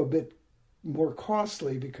also a bit more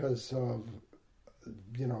costly because of.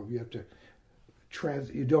 You have to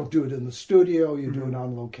you don't do it in the studio, you do it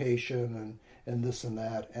on location and this and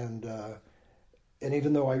that. And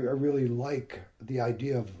even though I really like the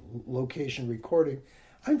idea of location recording,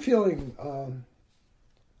 I'm feeling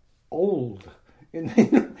old in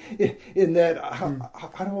that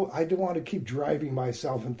I don't want to keep driving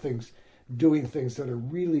myself in doing things that are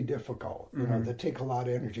really difficult, that take a lot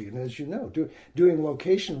of energy. And as you know, doing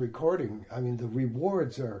location recording, I mean, the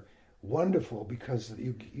rewards are wonderful because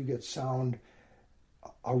you get sound,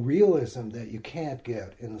 a realism that you can't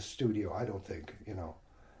get in the studio. I don't think,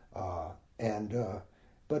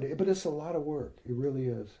 but it's a lot of work. It really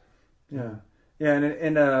is. Yeah, and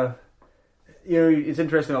it's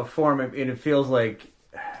interesting about form, and it feels like,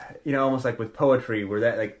 almost like with poetry, where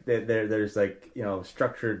that like there's like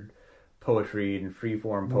structured poetry and free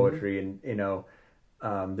form poetry, and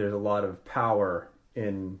there's a lot of power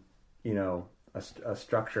in a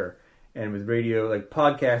structure. And with radio, like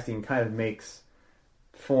podcasting kind of makes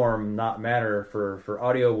form not matter for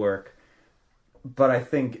audio work, but I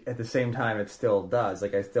think at the same time it still does.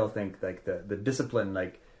 Like I still think like the discipline,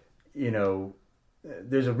 like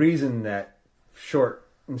there's a reason that short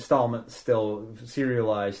installments still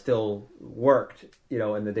serialized still worked,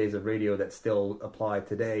 in the days of radio, that still apply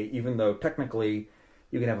today, even though technically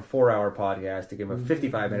you can have a 4-hour podcast, you can have a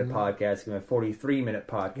 55-minute podcast, you can have a 43-minute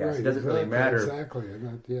podcast. Right, it doesn't really matter. Exactly.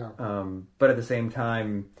 But at the same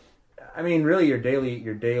time, I mean, really, your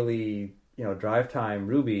daily, drive time,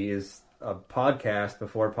 Ruby, is a podcast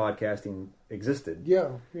before podcasting existed.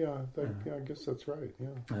 Yeah, I guess that's right.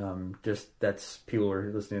 Yeah. Just that's people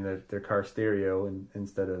were listening to their car stereo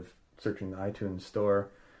instead of searching the iTunes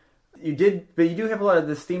store. You do have a lot of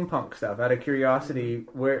the steampunk stuff. Out of curiosity,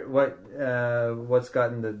 what's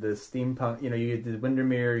gotten the steampunk? You did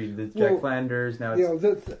Windermere, you did Jack Flanders. Now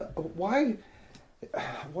it's why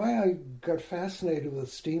I got fascinated with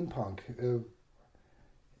steampunk.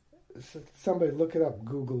 Somebody look it up,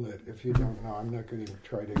 Google it if you don't know. I'm not going to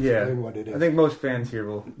try to explain what it is. I think most fans here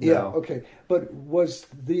will know. Yeah, okay. But was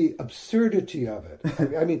the absurdity of it.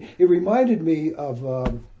 I mean, it reminded me of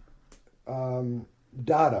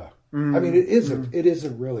Dada. I mean, it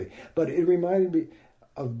isn't really. But it reminded me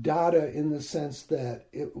of Dada in the sense that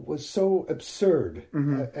it was so absurd.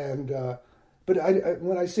 But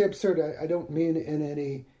when I say absurd, I don't mean in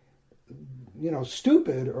any,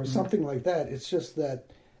 stupid or something like that. It's just that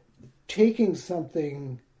taking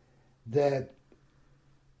something that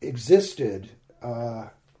existed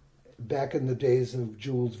back in the days of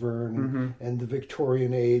Jules Verne and the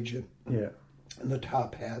Victorian age and the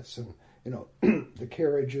top hats and the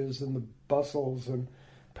carriages and the bustles and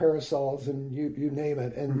parasols and you name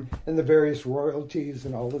it and the various royalties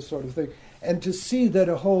and all this sort of thing, and to see that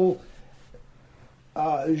a whole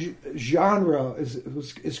genre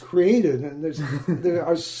is created, and there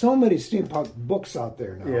are so many steampunk books out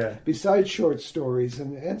there now. Besides short stories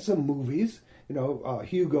and some movies,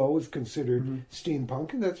 Hugo is considered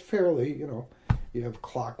steampunk, and that's fairly, you have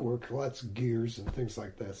Clockwork, lots of gears and things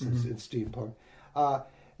like that in steampunk.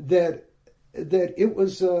 That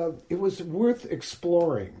it was worth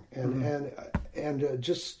exploring, and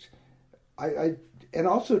just I and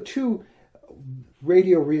also too.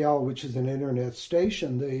 Radio Real, which is an internet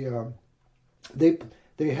station, they have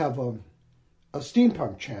a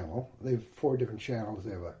steampunk channel. They have 4 different channels.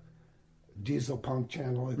 They have a diesel punk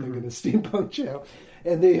channel, I think, and a steampunk channel.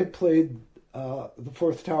 And they had played the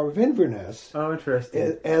Fourth Tower of Inverness. Oh,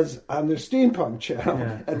 interesting. As on their steampunk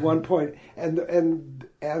channel at one point. And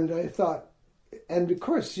I thought, and of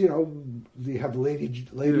course, you have Lady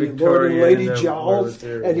Lord and Lady Giles,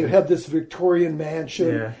 and you have this Victorian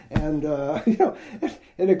mansion, and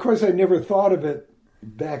and of course, I never thought of it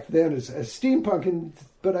back then as steampunk,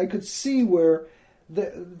 but I could see where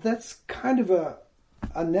that's kind of a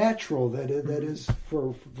natural that is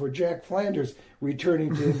for Jack Flanders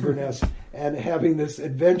returning to Inverness and having this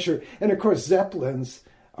adventure, and of course, Zeppelins.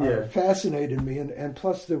 Fascinated me, and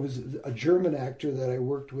plus there was a German actor that I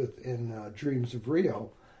worked with in Dreams of Rio,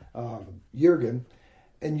 Jürgen,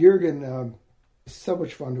 and Jürgen so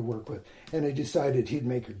much fun to work with, and I decided he'd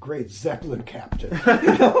make a great Zeppelin captain.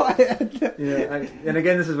 And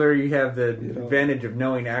again, this is where you have the advantage of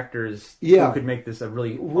knowing actors who could make this a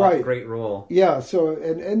really great role. Yeah, so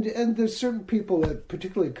and there's certain people that,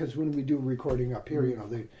 particularly because when we do recording up here,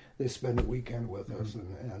 they spend a weekend with us,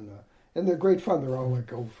 and they're great fun. They're all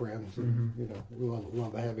like old friends, and we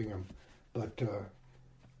love having them. But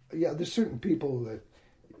there's certain people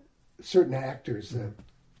certain actors that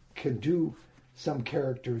can do some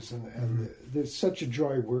characters, and there's such a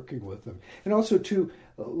joy working with them. And also, too,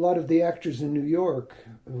 a lot of the actors in New York,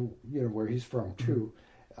 where he's from too,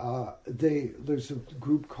 there's a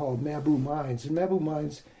group called Mabou Mines, and Mabou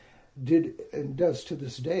Mines did and does to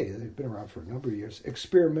this day. They've been around for a number of years.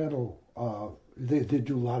 Experimental. They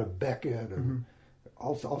do a lot of Beckett and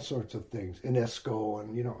all sorts of things, Inesco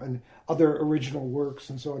and other original works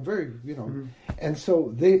and so on. Very and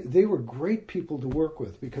so they were great people to work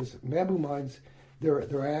with, because Mabou Mines,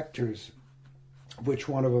 they're actors, which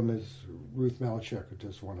one of them is Ruth Malachek, who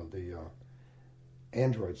does one of the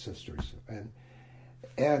Android Sisters,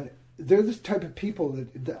 and they're the type of people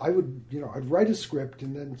that I would I'd write a script,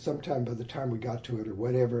 and then sometime by the time we got to it or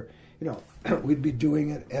whatever, we'd be doing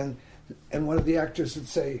it, and one of the actors would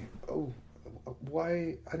say, "Oh,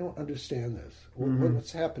 why? I don't understand this.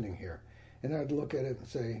 What's happening here?" And I'd look at it and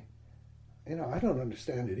say, I don't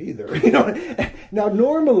understand it either. Now,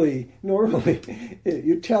 normally,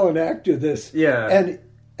 you tell an actor this, and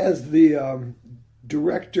as the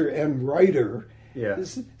director and writer,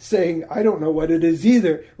 saying, I don't know what it is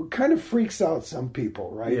either, it kind of freaks out some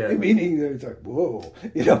people, right? Yeah. Meaning, it's like, whoa,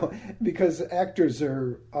 because actors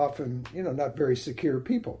are often, not very secure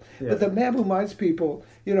people. Yeah. But the Man Who Minds people,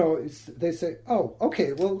 they say, oh,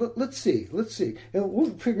 okay, well, let's see, and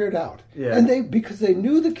we'll figure it out. Yeah. And because they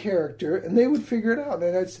knew the character, and they would figure it out.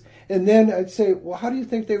 And then I'd say, well, how do you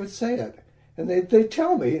think they would say it? And they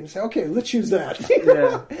tell me and say, okay, let's use that.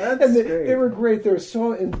 That's great. They were great. They were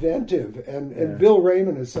so inventive. And Bill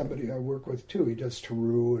Raymond is somebody I work with too. He does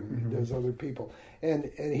Taru and he does other people.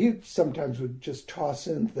 And he sometimes would just toss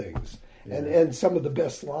in things. Yeah. And some of the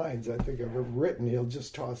best lines I think I've ever written, he'll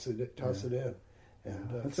just toss it in. And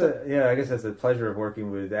I guess that's the pleasure of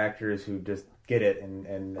working with actors who just get it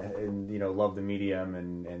and love the medium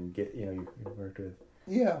and get you worked with.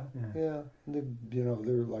 Yeah. They're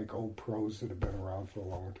like old pros that have been around for a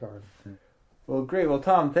long time. Well, great. Well,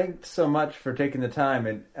 Tom, thanks so much for taking the time.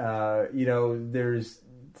 And, there's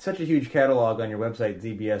such a huge catalog on your website,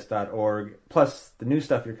 zbs.org, plus the new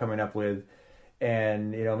stuff you're coming up with.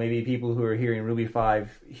 And, maybe people who are hearing Ruby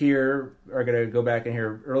 5 here are going to go back and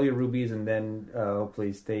hear earlier Rubies and then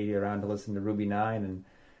hopefully stay around to listen to Ruby 9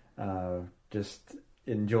 and just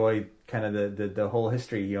enjoy kind of the whole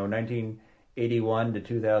history. 1981 to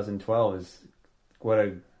 2012 is what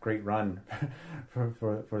a great run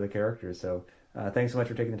for the characters. So thanks so much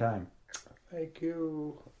for taking the time. Thank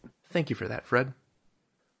you. Thank you for that, Fred.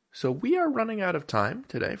 So we are running out of time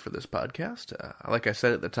today for this podcast. Like I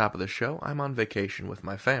said at the top of the show, I'm on vacation with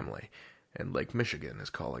my family, and Lake Michigan is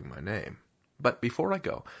calling my name. But before I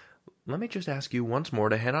go, let me just ask you once more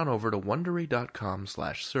to head on over to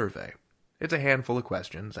Wondery.com/survey. It's a handful of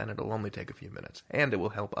questions, and it'll only take a few minutes, and it will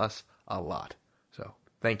help us a lot. So,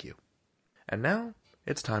 thank you. And now,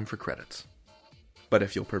 it's time for credits. But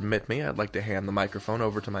if you'll permit me, I'd like to hand the microphone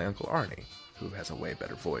over to my Uncle Arnie, who has a way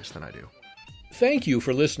better voice than I do. Thank you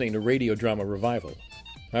for listening to Radio Drama Revival.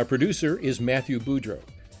 Our producer is Matthew Boudreau,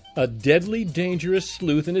 a deadly dangerous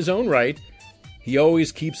sleuth in his own right. He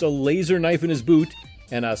always keeps a laser knife in his boot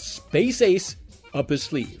and a space ace up his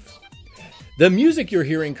sleeve. The music you're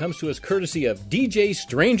hearing comes to us courtesy of DJ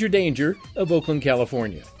Stranger Danger of Oakland,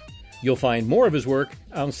 California. You'll find more of his work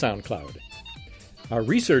on SoundCloud. Our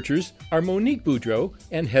researchers are Monique Boudreau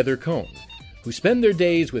and Heather Cohn, who spend their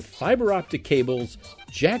days with fiber optic cables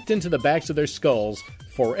jacked into the backs of their skulls,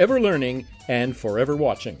 forever learning and forever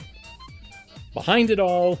watching. Behind it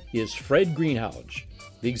all is Fred Greenhalgh,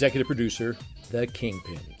 the executive producer, the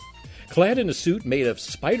Kingpin. Clad in a suit made of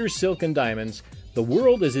spider silk and diamonds, the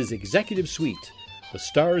world is his executive suite. The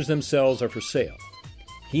stars themselves are for sale.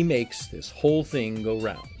 He makes this whole thing go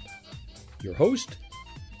round. Your host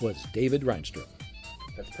was David Reinstrom.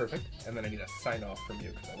 That's perfect. And then I need a sign-off from you,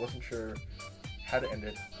 because I wasn't sure how to end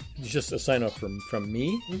it. Just a sign-off from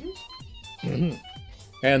me? Mm-hmm. Mm-hmm.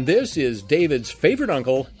 And this is David's favorite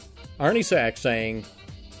uncle, Arnie Sachs, saying,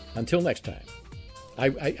 until next time.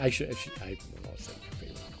 I should say favorite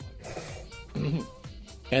uncle.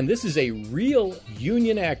 And this is a real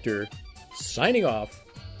union actor signing off.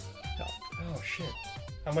 Oh, shit.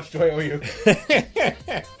 How much do I owe you?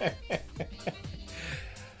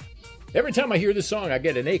 Every time I hear this song, I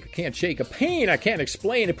get an ache I can't shake, a pain I can't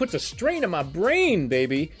explain. It puts a strain on my brain,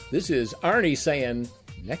 baby. This is Arnie saying,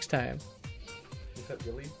 next time. Is that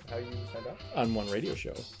really how you signed up? On one radio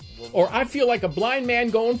show. Or I feel like a blind man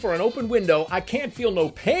going for an open window. I can't feel no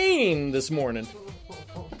pain this morning.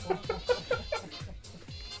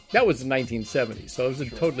 That was the 1970s, so it was a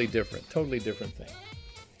totally different thing.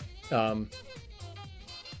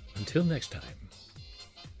 Until next time,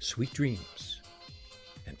 sweet dreams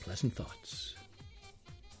and pleasant thoughts.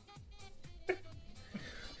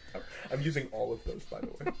 I'm using all of those, by the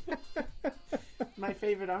way. My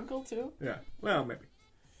favorite uncle, too? Yeah, well, maybe.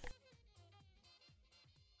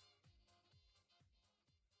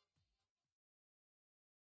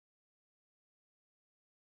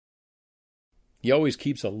 He always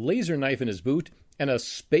keeps a laser knife in his boot and a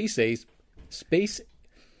space ace.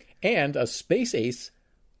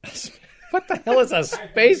 What the hell is a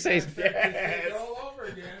space ace? Yes. All over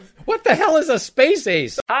again. What the hell is a space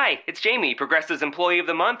ace? Hi, it's Jamie, Progressive's Employee of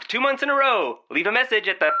the Month, 2 months in a row. Leave a message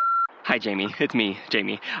at the... Hi, Jamie. It's me,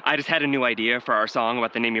 Jamie. I just had a new idea for our song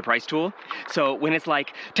about the Name Your Price tool. So when it's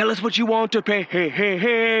like, tell us what you want to pay, hey, hey,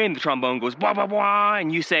 hey, and the trombone goes, blah, blah, blah,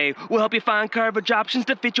 and you say, we'll help you find coverage options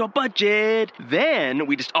to fit your budget. Then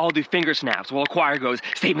we just all do finger snaps while a choir goes,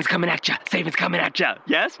 statements coming at ya, statements coming at ya.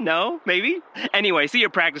 Yes? No? Maybe? Anyway, see your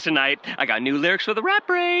practice tonight. I got new lyrics for the rap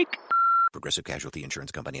break. Progressive Casualty Insurance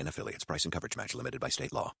Company and Affiliates. Price and coverage match limited by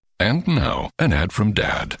state law. And now, an ad from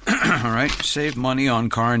Dad. All right, save money on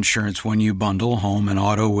car insurance when you bundle home and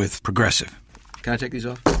auto with Progressive. Can I take these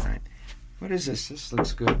off? All right. What is this? This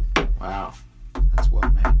looks good. Wow. That's well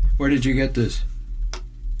made. Where did you get this?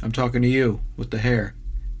 I'm talking to you with the hair.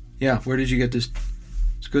 Yeah, where did you get this?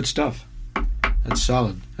 It's good stuff. That's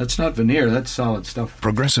solid. That's not veneer. That's solid stuff.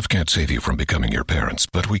 Progressive can't save you from becoming your parents,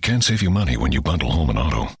 but we can save you money when you bundle home and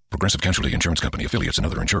auto. Progressive Casualty Insurance Company, affiliates, and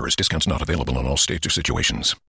other insurers. Discounts not available in all states or situations.